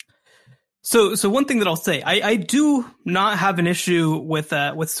 So one thing that I'll say, I do not have an issue with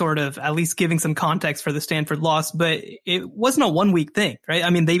sort of at least giving some context for the Stanford loss, but it wasn't a 1 week thing, right? I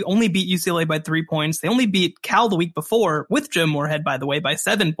mean, they only beat UCLA by 3 points. They only beat Cal the week before with Jim Moorhead, by the way, by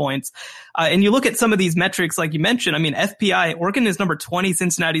 7 points. And you look at some of these metrics, like you mentioned, I mean, FPI, Oregon is number 20,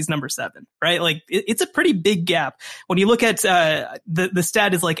 Cincinnati's number 7, right? Like it's a pretty big gap. When you look at, the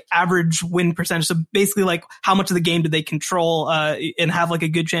stat is like average win percentage. So basically like how much of the game did they control, and have like a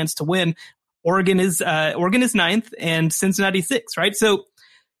good chance to win. Oregon is 9th and Cincinnati 6th, right? So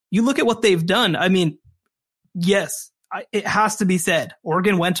you look at what they've done. I mean, yes, it has to be said.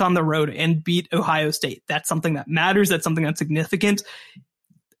 Oregon went on the road and beat Ohio State. That's something that matters. That's something that's significant.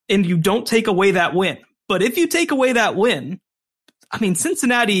 And you don't take away that win. But if you take away that win, I mean,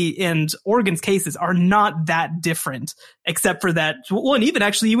 Cincinnati and Oregon's cases are not that different, except for that. Well, and even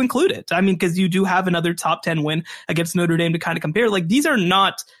actually you include it. I mean, because you do have another top 10 win against Notre Dame to kind of compare. Like, these are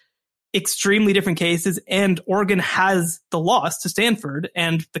not extremely different cases, and Oregon has the loss to Stanford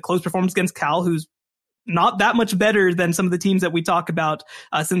and the close performance against Cal, who's not that much better than some of the teams that we talk about,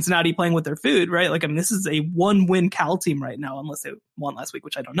 Cincinnati playing with their food, right? Like, I mean, this is a 1-win Cal team right now, unless they won last week,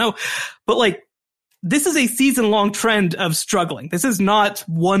 which I don't know. But like, this is a season-long trend of struggling. This is not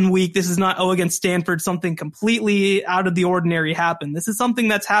 1 week. This is not, against Stanford, something completely out of the ordinary happened. This is something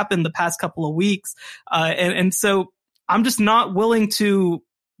that's happened the past couple of weeks. And so I'm just not willing to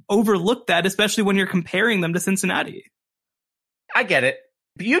overlook that, especially when you're comparing them to Cincinnati. I get it.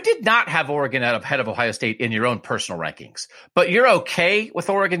 But you did not have Oregon ahead of Ohio State in your own personal rankings, but you're okay with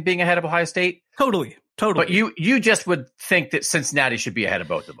Oregon being ahead of Ohio State? Totally. But you just would think that Cincinnati should be ahead of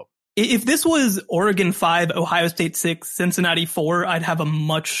both of them. If this was Oregon 5, Ohio State 6, Cincinnati 4, I'd have a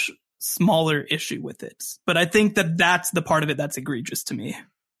much smaller issue with it. But I think that that's the part of it that's egregious to me.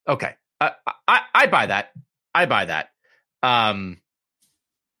 Okay. I buy that.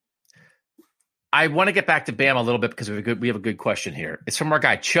 I want to get back to Bama a little bit because we have a good question here. It's from our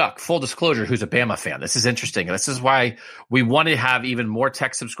guy, Chuck, full disclosure, who's a Bama fan. This is interesting. This is why we want to have even more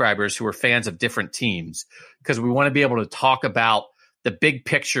tech subscribers who are fans of different teams, because we want to be able to talk about the big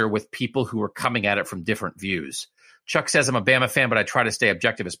picture with people who are coming at it from different views. Chuck says, I'm a Bama fan, but I try to stay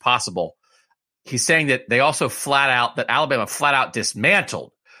objective as possible. He's saying that Alabama flat out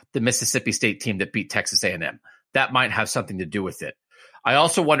dismantled the Mississippi State team that beat Texas A&M. That might have something to do with it. I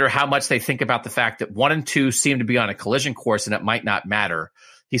also wonder how much they think about the fact that 1 and 2 seem to be on a collision course and it might not matter.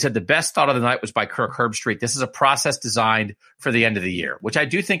 He said the best thought of the night was by Kirk Herbstreit. This is a process designed for the end of the year, which I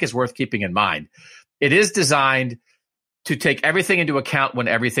do think is worth keeping in mind. It is designed to take everything into account when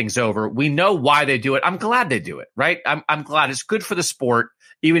everything's over. We know why they do it. I'm glad they do it, right? I'm glad. It's good for the sport,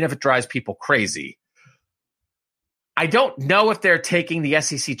 even if it drives people crazy. I don't know if they're taking the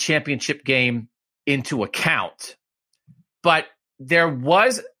SEC championship game into account, but there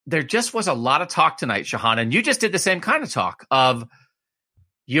just was a lot of talk tonight, Shahan, and you just did the same kind of talk of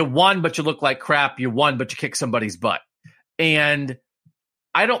you won, but you look like crap. You won, but you kicked somebody's butt. And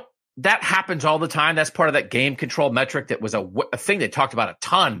that happens all the time. That's part of that game control metric that was a thing they talked about a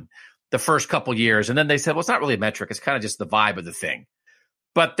ton the first couple years. And then they said, well, it's not really a metric. It's kind of just the vibe of the thing.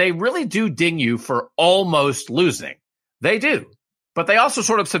 But they really do ding you for almost losing. They do. But they also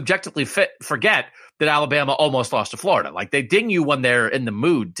sort of subjectively forget that Alabama almost lost to Florida. Like, they ding you when they're in the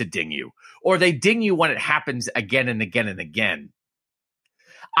mood to ding you, or they ding you when it happens again and again and again.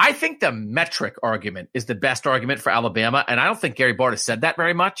 I think the metric argument is the best argument for Alabama, and I don't think Gary Barta said that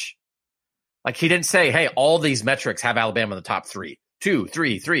very much. Like, he didn't say, hey, all these metrics have Alabama in the top 3. 2,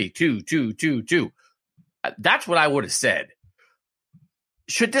 3, 3, 2, 2, 2, 2. That's what I would have said.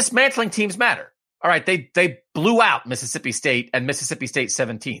 Should dismantling teams matter? All right, they blew out Mississippi State and Mississippi State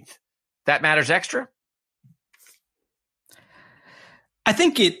 17th. That matters extra? I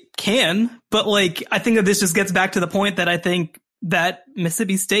think it can, but like, I think that this just gets back to the point that I think that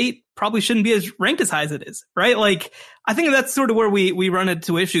Mississippi State probably shouldn't be as ranked as high as it is, right? Like, I think that's sort of where we run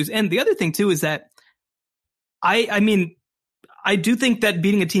into issues. And the other thing too is that I mean, I do think that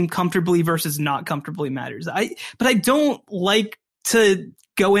beating a team comfortably versus not comfortably matters. But I don't like to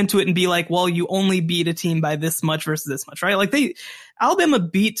go into it and be like, well, you only beat a team by this much versus this much, right? Like Alabama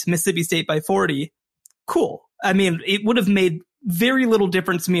beat Mississippi State by 40. Cool. I mean, it would have made very little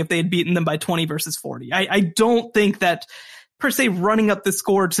difference to me if they had beaten them by 20 versus 40. I don't think that per se running up the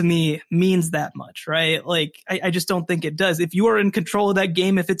score to me means that much, right? Like, I just don't think it does. If you are in control of that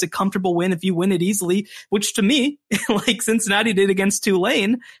game, if it's a comfortable win, if you win it easily, which to me, like Cincinnati did against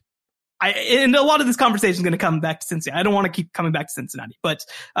Tulane, and a lot of this conversation is going to come back to Cincinnati. I don't want to keep coming back to Cincinnati, but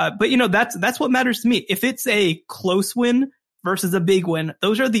you know, that's what matters to me. If it's a close win versus a big win,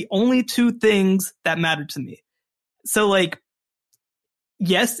 those are the only two things that matter to me. So like,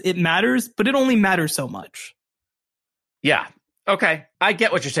 yes, it matters, but it only matters so much. Yeah. Okay. I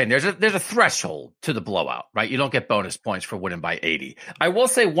get what you're saying. There's a threshold to the blowout, right? You don't get bonus points for winning by 80. I will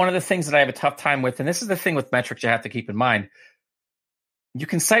say one of the things that I have a tough time with, and this is the thing with metrics you have to keep in mind. You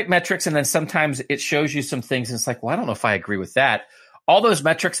can cite metrics and then sometimes it shows you some things and it's like, well, I don't know if I agree with that. All those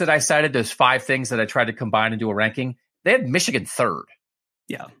metrics that I cited, those 5 things that I tried to combine and do a ranking, they had Michigan 3rd.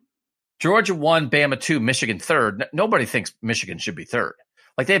 Yeah. Georgia 1, Bama 2, Michigan 3rd. Nobody thinks Michigan should be 3rd.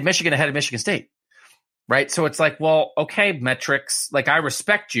 Like they have Michigan ahead of Michigan State. Right. So it's like, well, okay, metrics, like I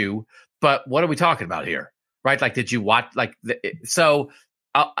respect you, but what are we talking about here? Right. Like, did you watch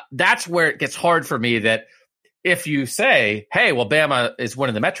that's where it gets hard for me that if you say, hey, well, Bama is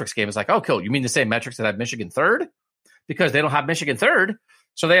winning the metrics game, it's like, oh, cool. You mean the same metrics that have Michigan 3rd? Because they don't have Michigan 3rd.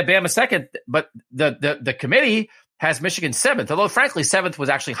 So they have Bama 2nd, but the committee has Michigan 7th, although frankly, 7th was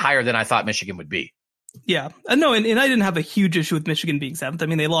actually higher than I thought Michigan would be. Yeah, no, and I didn't have a huge issue with Michigan being 7th. I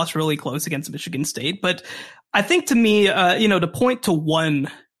mean, they lost really close against Michigan State, but I think to me, you know, to point to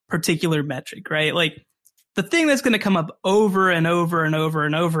one particular metric, right? Like the thing that's going to come up over and over and over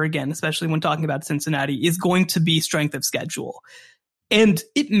and over again, especially when talking about Cincinnati, is going to be strength of schedule. And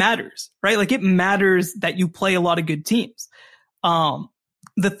it matters, right? Like it matters that you play a lot of good teams.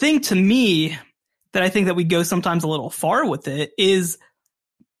 The thing to me that I think that we go sometimes a little far with it is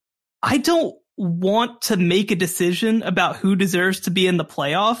I don't want to make a decision about who deserves to be in the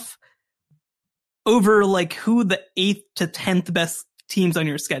playoff over like who the 8th to 10th best teams on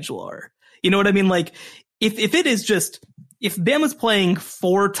your schedule are. You know what I mean? Like if it is just, if Bama's playing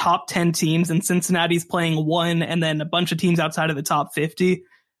 4 top 10 teams and Cincinnati's playing 1 and then a bunch of teams outside of the top 50,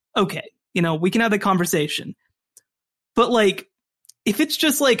 okay, you know, we can have the conversation. But like, if it's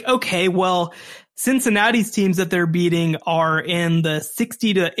just like, okay, well, Cincinnati's teams that they're beating are in the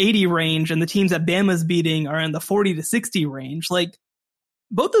 60 to 80 range and the teams that Bama's beating are in the 40 to 60 range. Like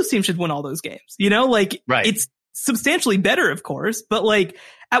both those teams should win all those games, you know, like right. It's substantially better, of course, but like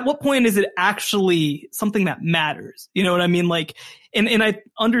at what point is it actually something that matters? You know what I mean? Like, and I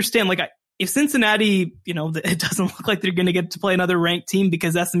understand like if Cincinnati, you know, it doesn't look like they're going to get to play another ranked team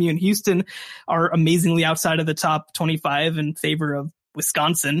because SMU and Houston are amazingly outside of the top 25 in favor of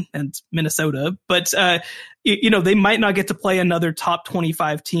Wisconsin and Minnesota, but you know, they might not get to play another top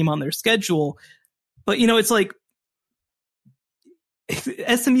 25 team on their schedule. But you know, it's like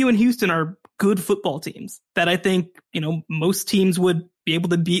SMU and Houston are good football teams that I think, you know, most teams would be able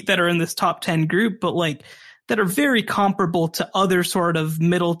to beat that are in this top 10 group, but like that are very comparable to other sort of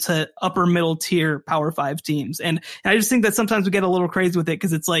middle to upper middle tier Power 5 teams. And I just think that sometimes we get a little crazy with it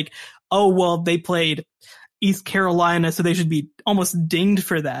because it's like, oh, well, they played East Carolina, so they should be almost dinged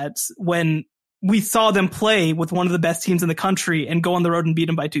for that when we saw them play with one of the best teams in the country and go on the road and beat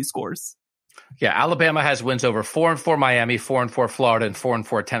them by 2 scores. Yeah, Alabama has wins over 4-4 Miami, 4-4 Florida, and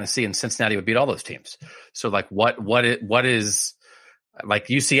 4-4 Tennessee, and Cincinnati would beat all those teams. So like what is like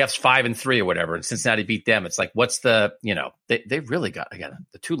UCF's 5-3 or whatever, and Cincinnati beat them. It's like, what's the, you know, they really got, again,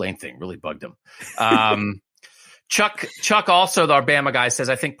 the Tulane thing really bugged them. Chuck also, the Alabama guy,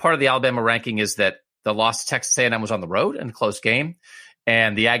 says, I think part of the Alabama ranking is that the loss to Texas A&M was on the road in a close game,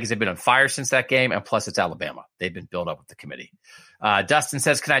 and the Aggies have been on fire since that game, and plus it's Alabama. They've been built up with the committee. Dustin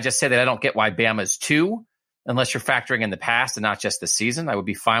says, can I just say that I don't get why Bama is 2 unless you're factoring in the past and not just the season? I would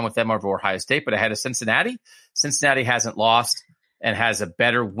be fine with them over Ohio State, but ahead of Cincinnati. Cincinnati hasn't lost and has a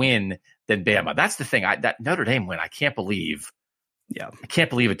better win than Bama. That's the thing. That Notre Dame win, I can't believe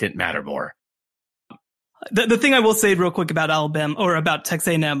it didn't matter more. The thing I will say real quick about Alabama or about Texas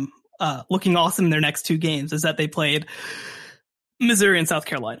A&M looking awesome in their next 2 games is that they played Missouri and South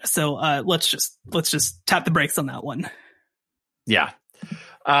Carolina. So let's just tap the brakes on that one. Yeah.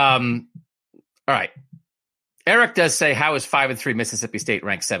 All right. Eric does say, how is 5-3 Mississippi State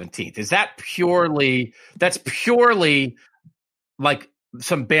ranked 17th? Is that purely like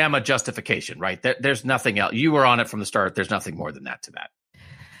some Bama justification, right? There's nothing else. You were on it from the start. There's nothing more than that to that.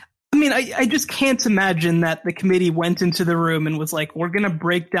 I mean, I just can't imagine that the committee went into the room and was like, we're going to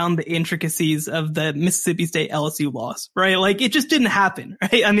break down the intricacies of the Mississippi State LSU loss, right? Like, it just didn't happen,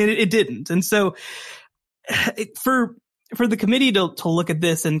 right? I mean, it didn't. And so for the committee to look at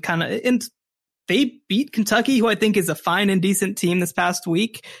this and and they beat Kentucky, who I think is a fine and decent team this past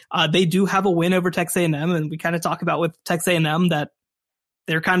week. They do have a win over Texas A&M, and we kind of talk about with Texas A&M that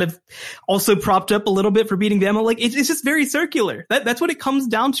they're kind of also propped up a little bit for beating Bama. Like, it's just very circular. That's what it comes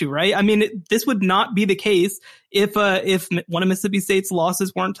down to, right? I mean, this would not be the case if one of Mississippi State's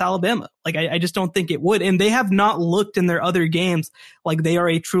losses weren't to Alabama. Like, I just don't think it would. And they have not looked in their other games like they are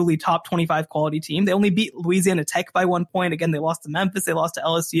a truly top 25 quality team. They only beat Louisiana Tech by 1 point. Again, they lost to Memphis. They lost to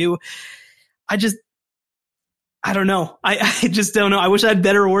LSU. I don't know. I just don't know. I wish I had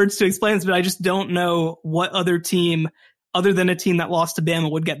better words to explain this, but I just don't know what other team other than a team that lost to Bama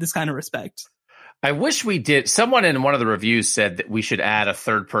would get this kind of respect. I wish we did. Someone in one of the reviews said that we should add a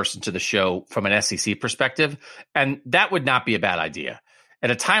third person to the show from an SEC perspective, and that would not be a bad idea. At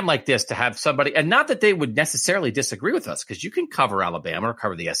a time like this, to have somebody, and not that they would necessarily disagree with us, because you can cover Alabama or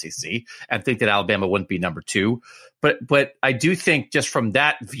cover the SEC and think that Alabama wouldn't be number 2. But I do think just from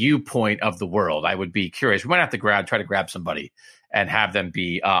that viewpoint of the world, I would be curious. We might have to try to grab somebody and have them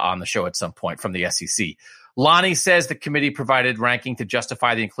be on the show at some point from the SEC. Lonnie says the committee provided ranking to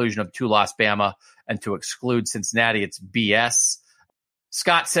justify the inclusion of 2-loss Bama and to exclude Cincinnati. It's BS.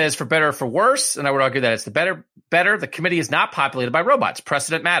 Scott says, for better or for worse, and I would argue that it's the better. The committee is not populated by robots.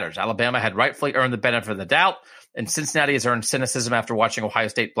 Precedent matters. Alabama had rightfully earned the benefit of the doubt, and Cincinnati has earned cynicism after watching Ohio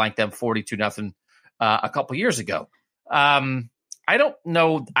State blank them 42-0 a couple years ago. I don't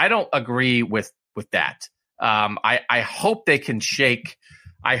know. I don't agree with that. I hope they can shake.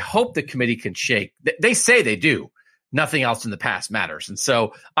 I hope the committee can shake. They say they do. Nothing else in the past matters. And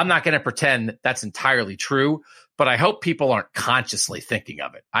so I'm not going to pretend that's entirely true, but I hope people aren't consciously thinking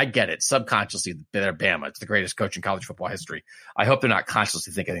of it. I get it. Subconsciously, they're Bama. It's the greatest coach in college football history. I hope they're not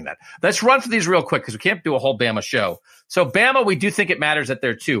consciously thinking that. Let's run through these real quick because we can't do a whole Bama show. So Bama, we do think it matters that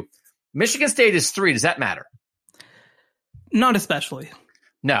they're 2. Michigan State is 3. Does that matter? Not especially.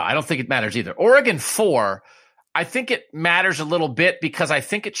 No, I don't think it matters either. Oregon 4. I think it matters a little bit because I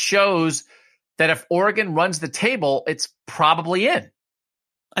think it shows that if Oregon runs the table, it's probably in.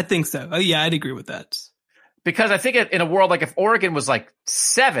 I think so. Yeah, I'd agree with that. Because I think in a world like if Oregon was like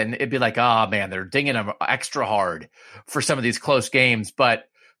 7, it'd be like, oh man, they're dinging them extra hard for some of these close games. But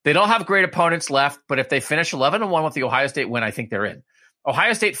they don't have great opponents left. But if they finish 11-1 with the Ohio State win, I think they're in.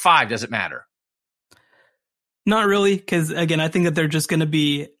 Ohio State 5, does it matter? Not really, because again, I think that they're just going to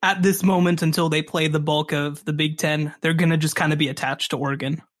be at this moment until they play the bulk of the Big Ten. They're going to just kind of be attached to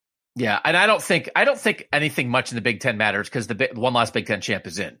Oregon. Yeah, and I don't think anything much in the Big Ten matters because the one last Big Ten champ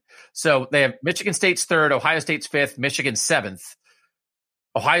is in. So they have Michigan State's 3rd, Ohio State's 5th, Michigan 7th.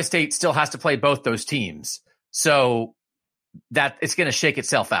 Ohio State still has to play both those teams, so that it's going to shake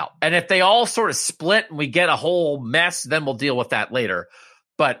itself out. And if they all sort of split and we get a whole mess, then we'll deal with that later.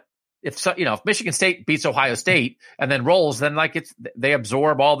 But if Michigan State beats Ohio State and then rolls, then they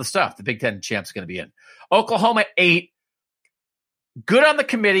absorb all the stuff. The Big Ten champ's going to be in. Oklahoma 8. Good on the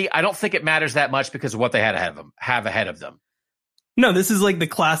committee. I don't think it matters that much because of what they have ahead of them. No, this is like the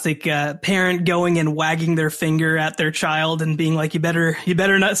classic parent going and wagging their finger at their child and being like, you better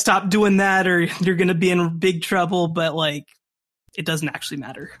not stop doing that or you're going to be in big trouble. But it doesn't actually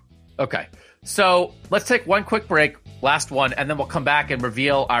matter. Okay. So let's take one quick break, last one, and then we'll come back and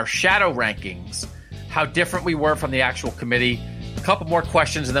reveal our shadow rankings, how different we were from the actual committee. A couple more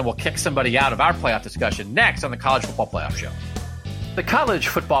questions, and then we'll kick somebody out of our playoff discussion next on the College Football Playoff Show. The College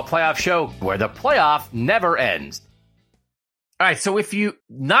Football Playoff Show, where the playoff never ends. All right, so if you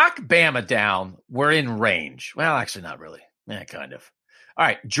knock Bama down, we're in range. Well, actually, not really. Kind of. All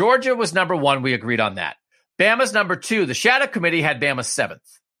right, Georgia was number 1. We agreed on that. Bama's number 2. The Shadow Committee had Bama 7th,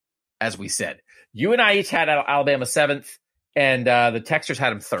 as we said. You and I each had Alabama 7th, and the Texters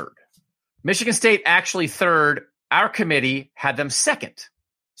had them 3rd. Michigan State actually 3rd. Our committee had them 2nd.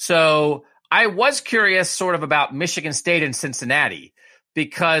 So I was curious sort of about Michigan State and Cincinnati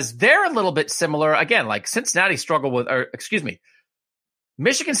because they're a little bit similar. Again, like Cincinnati struggled with,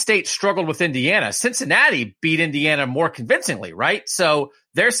 Michigan State struggled with Indiana. Cincinnati beat Indiana more convincingly, right? So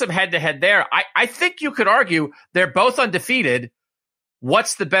there's some head-to-head there. I think you could argue they're both undefeated.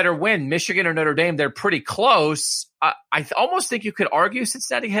 What's the better win, Michigan or Notre Dame? They're pretty close. I almost think you could argue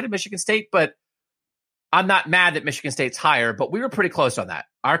Cincinnati ahead of Michigan State, but I'm not mad that Michigan State's higher, but we were pretty close on that.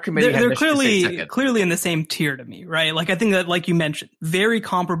 Our committee had Michigan State second. Clearly in the same tier to me, right? Like I think that, like you mentioned, very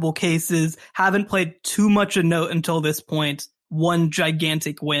comparable cases, haven't played too much a note until this point, one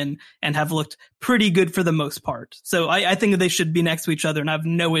gigantic win, and have looked pretty good for the most part. So I think that they should be next to each other, and I have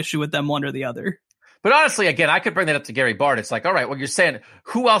no issue with them one or the other. But honestly, again, I could bring that up to Gary Bart. It's like, all right, well, you're saying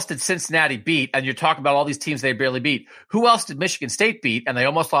who else did Cincinnati beat? And you're talking about all these teams they barely beat. Who else did Michigan State beat? And they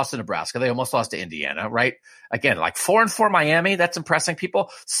almost lost to Nebraska. They almost lost to Indiana, right? Again, like 4-4 Miami, that's impressing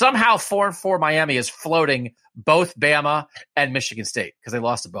people. Somehow 4-4 Miami is floating both Bama and Michigan State because they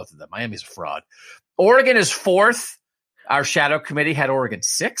lost to both of them. Miami's a fraud. Oregon is 4th. Our shadow committee had Oregon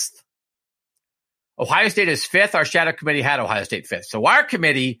 6th. Ohio State is 5th. Our shadow committee had Ohio State 5th. So our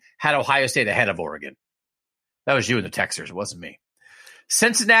committee had Ohio State ahead of Oregon. That was you and the Texers. It wasn't me.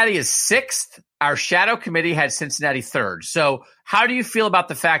 Cincinnati is 6th. Our shadow committee had Cincinnati 3rd. So how do you feel about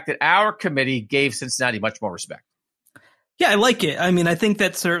the fact that our committee gave Cincinnati much more respect? Yeah, I like it. I mean, I think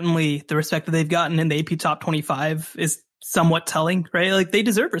that certainly the respect that they've gotten in the AP Top 25 is somewhat telling, right? Like they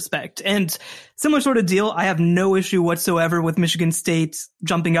deserve respect. And similar sort of deal, I have no issue whatsoever with Michigan State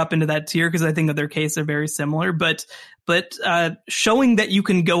jumping up into that tier because I think that their case are very similar. But showing that you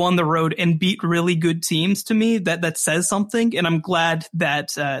can go on the road and beat really good teams, to me, that says something. And I'm glad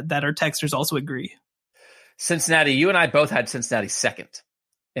that our texters also agree. Cincinnati, you and I both had Cincinnati 2nd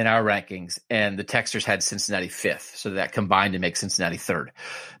in our rankings, and the texters had Cincinnati 5th. So that combined to make Cincinnati 3rd.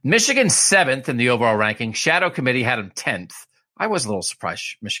 Michigan 7th in the overall ranking. Shadow committee had them 10th. I was a little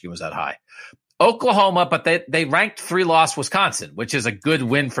surprised Michigan was that high. Oklahoma, but they ranked 3-loss Wisconsin, which is a good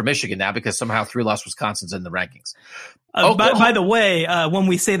win for Michigan now because somehow 3-loss Wisconsin's in the rankings. By the way, when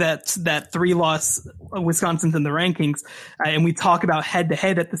we say that 3-loss Wisconsin's in the rankings, and we talk about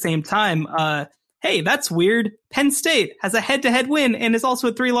head-to-head at the same time, hey, that's weird. Penn State has a head-to-head win and is also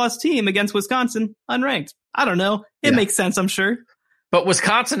a 3-loss team against Wisconsin, unranked. I don't know. It makes sense, I'm sure. But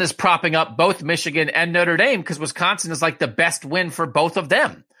Wisconsin is propping up both Michigan and Notre Dame because Wisconsin is like the best win for both of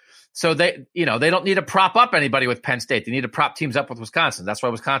them. So they don't need to prop up anybody with Penn State. They need to prop teams up with Wisconsin. That's why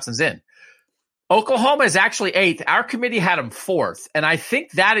Wisconsin's in. Oklahoma is actually 8th. Our committee had them 4th. And I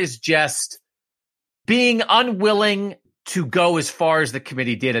think that is just being unwilling to go as far as the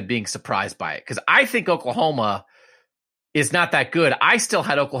committee did and being surprised by it. Because I think Oklahoma is not that good. I still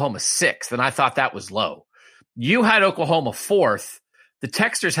had Oklahoma 6th, and I thought that was low. You had Oklahoma 4th. The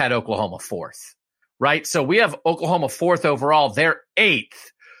texters had Oklahoma 4th, right? So we have Oklahoma 4th overall. They're 8th.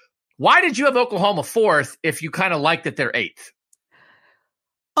 Why did you have Oklahoma 4th if you kind of like that they're 8th?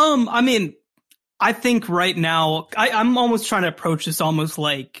 I mean, I think right now I'm almost trying to approach this almost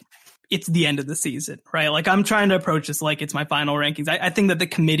like it's the end of the season, right? Like I'm trying to approach this like it's my final rankings. I think that the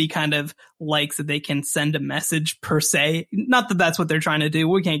committee kind of likes that they can send a message per se. Not that that's what they're trying to do.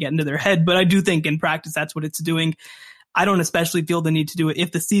 We can't get into their head, but I do think in practice that's what it's doing. I don't especially feel the need to do it.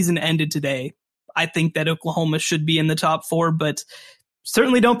 If the season ended today, I think that Oklahoma should be in the top 4, but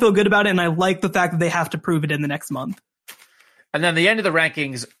certainly don't feel good about it. And I like the fact that they have to prove it in the next month. And then the end of the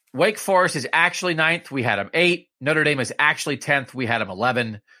rankings, Wake Forest is actually 9th. We had them 8. Notre Dame is actually 10th. We had them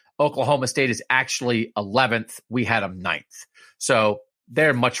 11. Oklahoma State is actually 11th. We had them 9th. So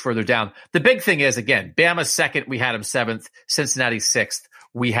they're much further down. The big thing is, again, Bama's 2nd. We had them 7th. Cincinnati 6th.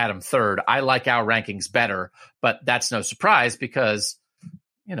 We had them 3rd. I like our rankings better, but that's no surprise because,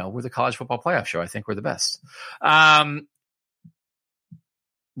 we're the college football playoff show. I think we're the best.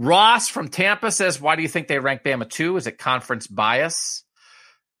 Ross from Tampa says, why do you think they rank Bama 2? Is it conference bias?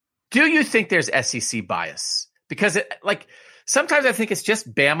 Do you think there's SEC bias? Because sometimes I think it's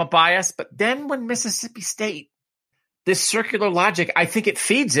just Bama bias, but then when Mississippi State, this circular logic, I think it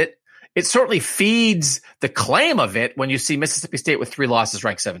feeds it. It certainly feeds the claim of it when you see Mississippi State with 3 losses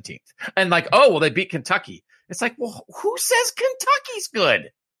ranked 17th. And they beat Kentucky. It's like, well, who says Kentucky's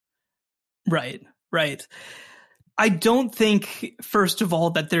good? Right. I don't think, first of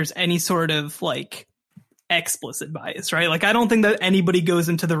all, that there's any sort of explicit bias, right? Like, I don't think that anybody goes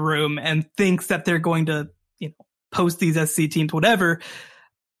into the room and thinks that they're going to, post these SC teams, whatever.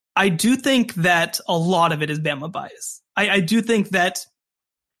 I do think that a lot of it is Bama bias. I do think that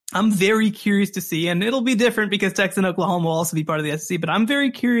I'm very curious to see, and it'll be different because Texas and Oklahoma will also be part of the SEC, but I'm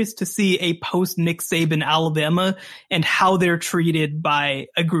very curious to see a post Nick Saban Alabama and how they're treated by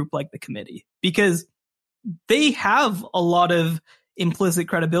a group like the committee, because they have a lot of implicit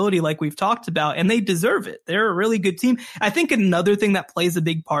credibility like we've talked about, and they deserve it. They're a really good team. I think another thing that plays a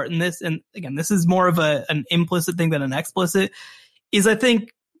big part in this, and again, this is more of an implicit thing than an explicit, is I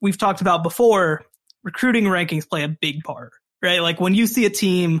think we've talked about before, recruiting rankings play a big part, right? Like when you see a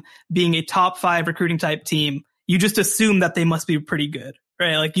team being a top 5 recruiting type team, you just assume that they must be pretty good,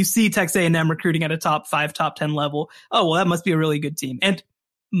 right? Like you see Texas A&M recruiting at a top 5, top 10 level. Oh, well, that must be a really good team. And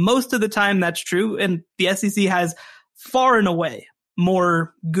most of the time that's true. And the SEC has far and away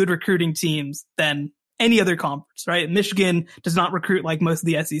more good recruiting teams than any other conference, right? Michigan does not recruit like most of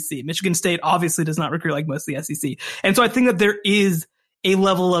the SEC. Michigan State obviously does not recruit like most of the SEC. And so I think that there is a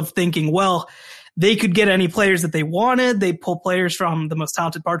level of thinking, well, they could get any players that they wanted. They pull players from the most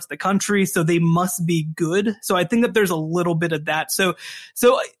talented parts of the country, so they must be good. So I think that there's a little bit of that. So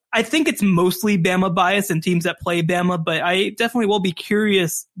I think it's mostly Bama bias and teams that play Bama, but I definitely will be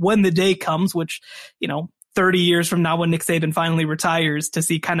curious when the day comes, which, 30 years from now when Nick Saban finally retires, to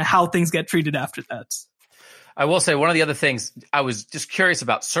see kind of how things get treated after that. I will say one of the other things, I was just curious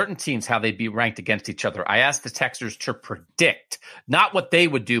about certain teams, how they'd be ranked against each other. I asked the texters to predict, not what they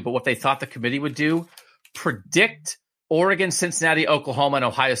would do, but what they thought the committee would do. Predict Oregon, Cincinnati, Oklahoma, and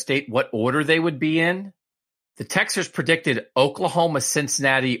Ohio State, what order they would be in. The texters predicted Oklahoma,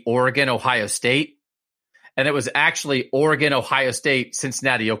 Cincinnati, Oregon, Ohio State. And it was actually Oregon, Ohio State,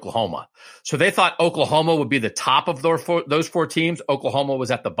 Cincinnati, Oklahoma. So they thought Oklahoma would be the top of those 4 teams. Oklahoma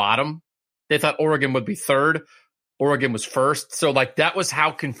was at the bottom. They thought Oregon would be 3rd. Oregon was 1st. So that was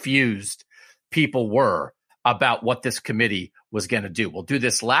how confused people were about what this committee was going to do. We'll do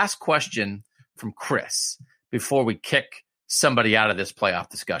this last question from Chris before we kick somebody out of this playoff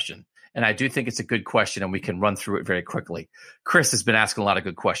discussion. And I do think it's a good question, and we can run through it very quickly. Chris has been asking a lot of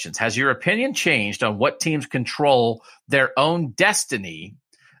good questions. Has your opinion changed on what teams control their own destiny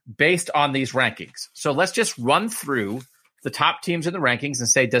based on these rankings? So let's just run through the top teams in the rankings and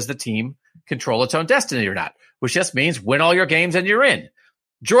say, does the team control its own destiny or not? Which just means win all your games and you're in.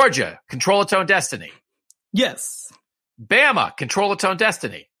 Georgia, control its own destiny. Yes. Bama, control its own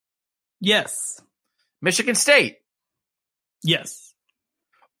destiny. Yes. Michigan State. Yes.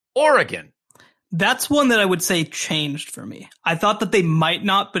 Oregon. That's one that I would say changed for me. I thought that they might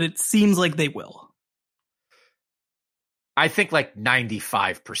not, but it seems like they will. I think like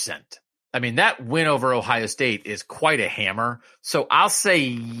 95%. I mean, that win over Ohio State is quite a hammer. So I'll say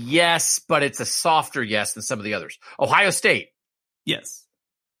yes, but it's a softer yes than some of the others. Ohio State. Yes.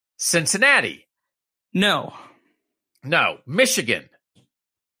 Cincinnati. No. No. Michigan.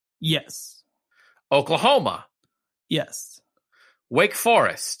 Yes. Oklahoma. Yes. Wake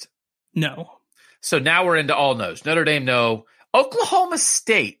Forest. No. So now we're into all no's. Notre Dame, no. Oklahoma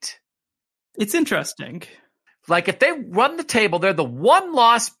State. It's interesting. Like if they run the table, they're the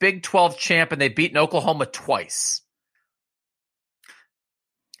 1-loss Big 12 champ and they've beaten Oklahoma twice.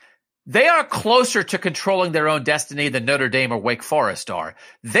 They are closer to controlling their own destiny than Notre Dame or Wake Forest are.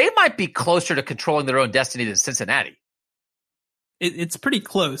 They might be closer to controlling their own destiny than Cincinnati. It's pretty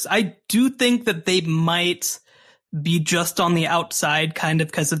close. I do think that they might be just on the outside kind of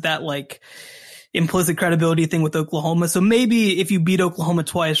because of that implicit credibility thing with Oklahoma. So maybe if you beat Oklahoma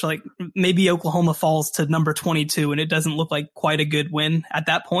twice, maybe Oklahoma falls to number 22 and it doesn't look like quite a good win at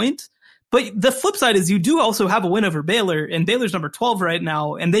that point. But the flip side is you do also have a win over Baylor, and Baylor's number 12 right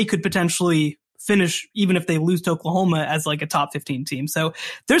now, and they could potentially finish, even if they lose to Oklahoma, as a top 15 team. So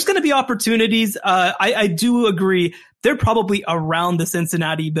there's going to be opportunities. I do agree. They're probably around the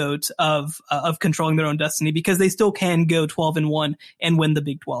Cincinnati boat of controlling their own destiny because they still can go 12-1 and win the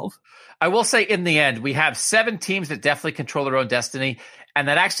Big 12. I will say in the end, we have 7 teams that definitely control their own destiny. And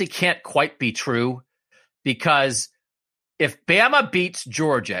that actually can't quite be true because if Bama beats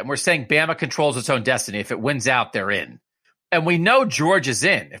Georgia, and we're saying Bama controls its own destiny, if it wins out, they're in. And we know Georgia's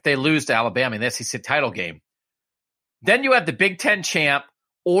in if they lose to Alabama in the SEC title game. Then you have the Big Ten champ,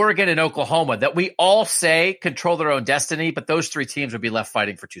 Oregon and Oklahoma, that we all say control their own destiny, but those 3 teams would be left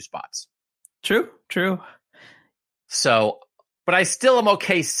fighting for 2 spots. True. So, but I still am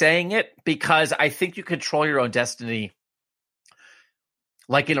okay saying it because I think you control your own destiny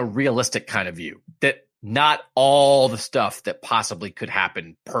like in a realistic kind of view, that not all the stuff that possibly could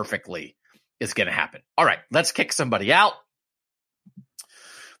happen perfectly is going to happen. All right, let's kick somebody out.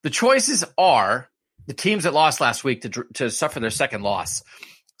 The choices are the teams that lost last week to suffer their second loss.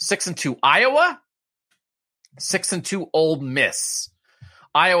 6-2 Iowa, 6-2 Ole Miss.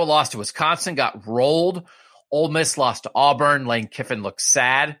 Iowa lost to Wisconsin, got rolled. Ole Miss lost to Auburn. Lane Kiffin looks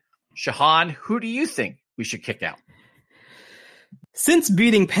sad. Shahan, who do you think we should kick out? Since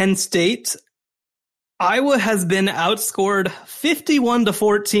beating Penn State, Iowa has been outscored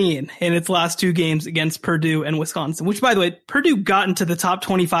 51-14 in its last 2 games against Purdue and Wisconsin, which, by the way, Purdue got into the top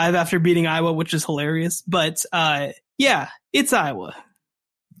 25 after beating Iowa, which is hilarious. But yeah, it's Iowa.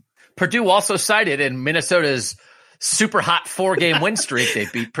 Purdue also cited in Minnesota's super hot 4-game win streak. They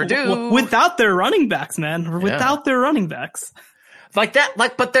beat Purdue without their running backs, man. Without their running backs. Like that,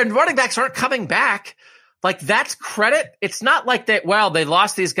 but their running backs aren't coming back. Like, that's credit. It's not like they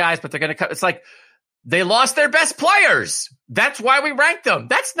lost these guys, but they're going to come. It's like they lost their best players. That's why we ranked them.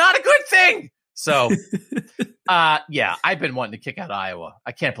 That's not a good thing. So, yeah, I've been wanting to kick out Iowa.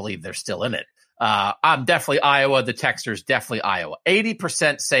 I can't believe they're still in it. I'm definitely Iowa. The texters, definitely Iowa.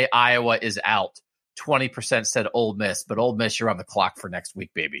 80% say Iowa is out. 20% said Ole Miss, but Ole Miss, you're on the clock for next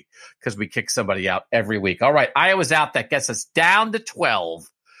week, baby, because we kick somebody out every week. All right, Iowa's out. That gets us down to 12.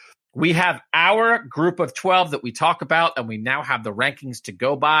 We have our group of 12 that we talk about, and we now have the rankings to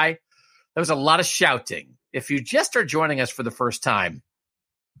go by. There was a lot of shouting. If you just are joining us for the first time,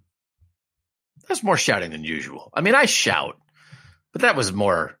 there's more shouting than usual. I mean, I shout, but that was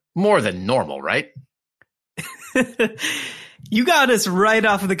more than normal, right? You got us right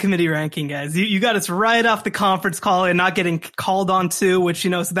off of the committee ranking, guys. You got us right off the conference call and not getting called on to, which,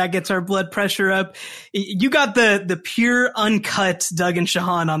 so that gets our blood pressure up. You got the pure uncut Doug and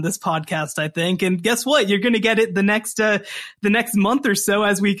Shahan on this podcast, I think. And guess what? You're going to get it the next month or so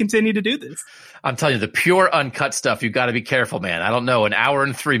as we continue to do this. I'm telling you, the pure uncut stuff, you got to be careful, man. I don't know, an hour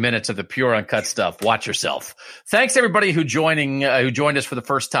and 3 minutes of the pure uncut stuff. Watch yourself. Thanks everybody who joined us for the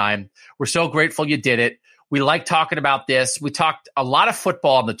first time. We're so grateful you did it. We like talking about this. We talked a lot of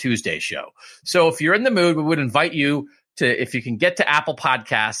football on the Tuesday show. So if you're in the mood, we would invite you to, if you can get to Apple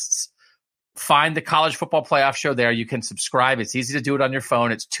Podcasts, find the College Football Playoff Show there. You can subscribe. It's easy to do it on your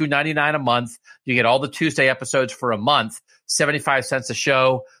phone. It's $2.99 a month. You get all the Tuesday episodes for a month, 75 cents a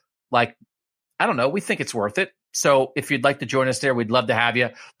show. Like, I don't know. We think it's worth it. So if you'd like to join us there, we'd love to have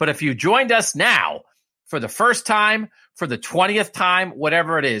you. But if you joined us now for the first time, for the 20th time,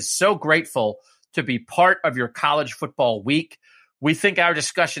 whatever it is, so grateful to be part of your college football week. We think our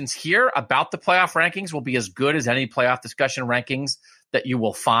discussions here about the playoff rankings will be as good as any playoff discussion rankings that you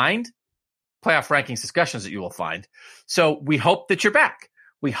will find, playoff rankings discussions that you will find. So we hope that you're back.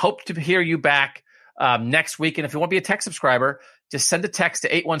 We hope to hear you back next week. And if you want to be a tech subscriber, just send a text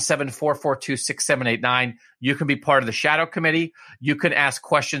to 817-442-6789. You can be part of the shadow committee. You can ask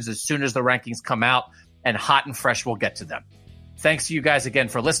questions as soon as the rankings come out, and hot and fresh, we'll get to them. Thanks to you guys again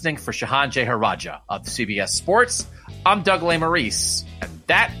for listening. For Shahan Jeharaja of CBS Sports, I'm Doug Lesmerises, and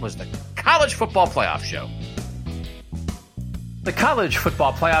that was the College Football Playoff Show. The College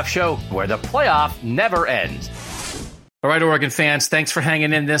Football Playoff Show, where the playoff never ends. All right, Oregon fans, thanks for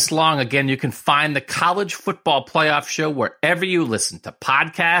hanging in this long. Again, you can find the College Football Playoff Show wherever you listen to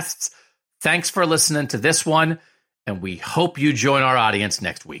podcasts. Thanks for listening to this one, and we hope you join our audience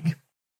next week.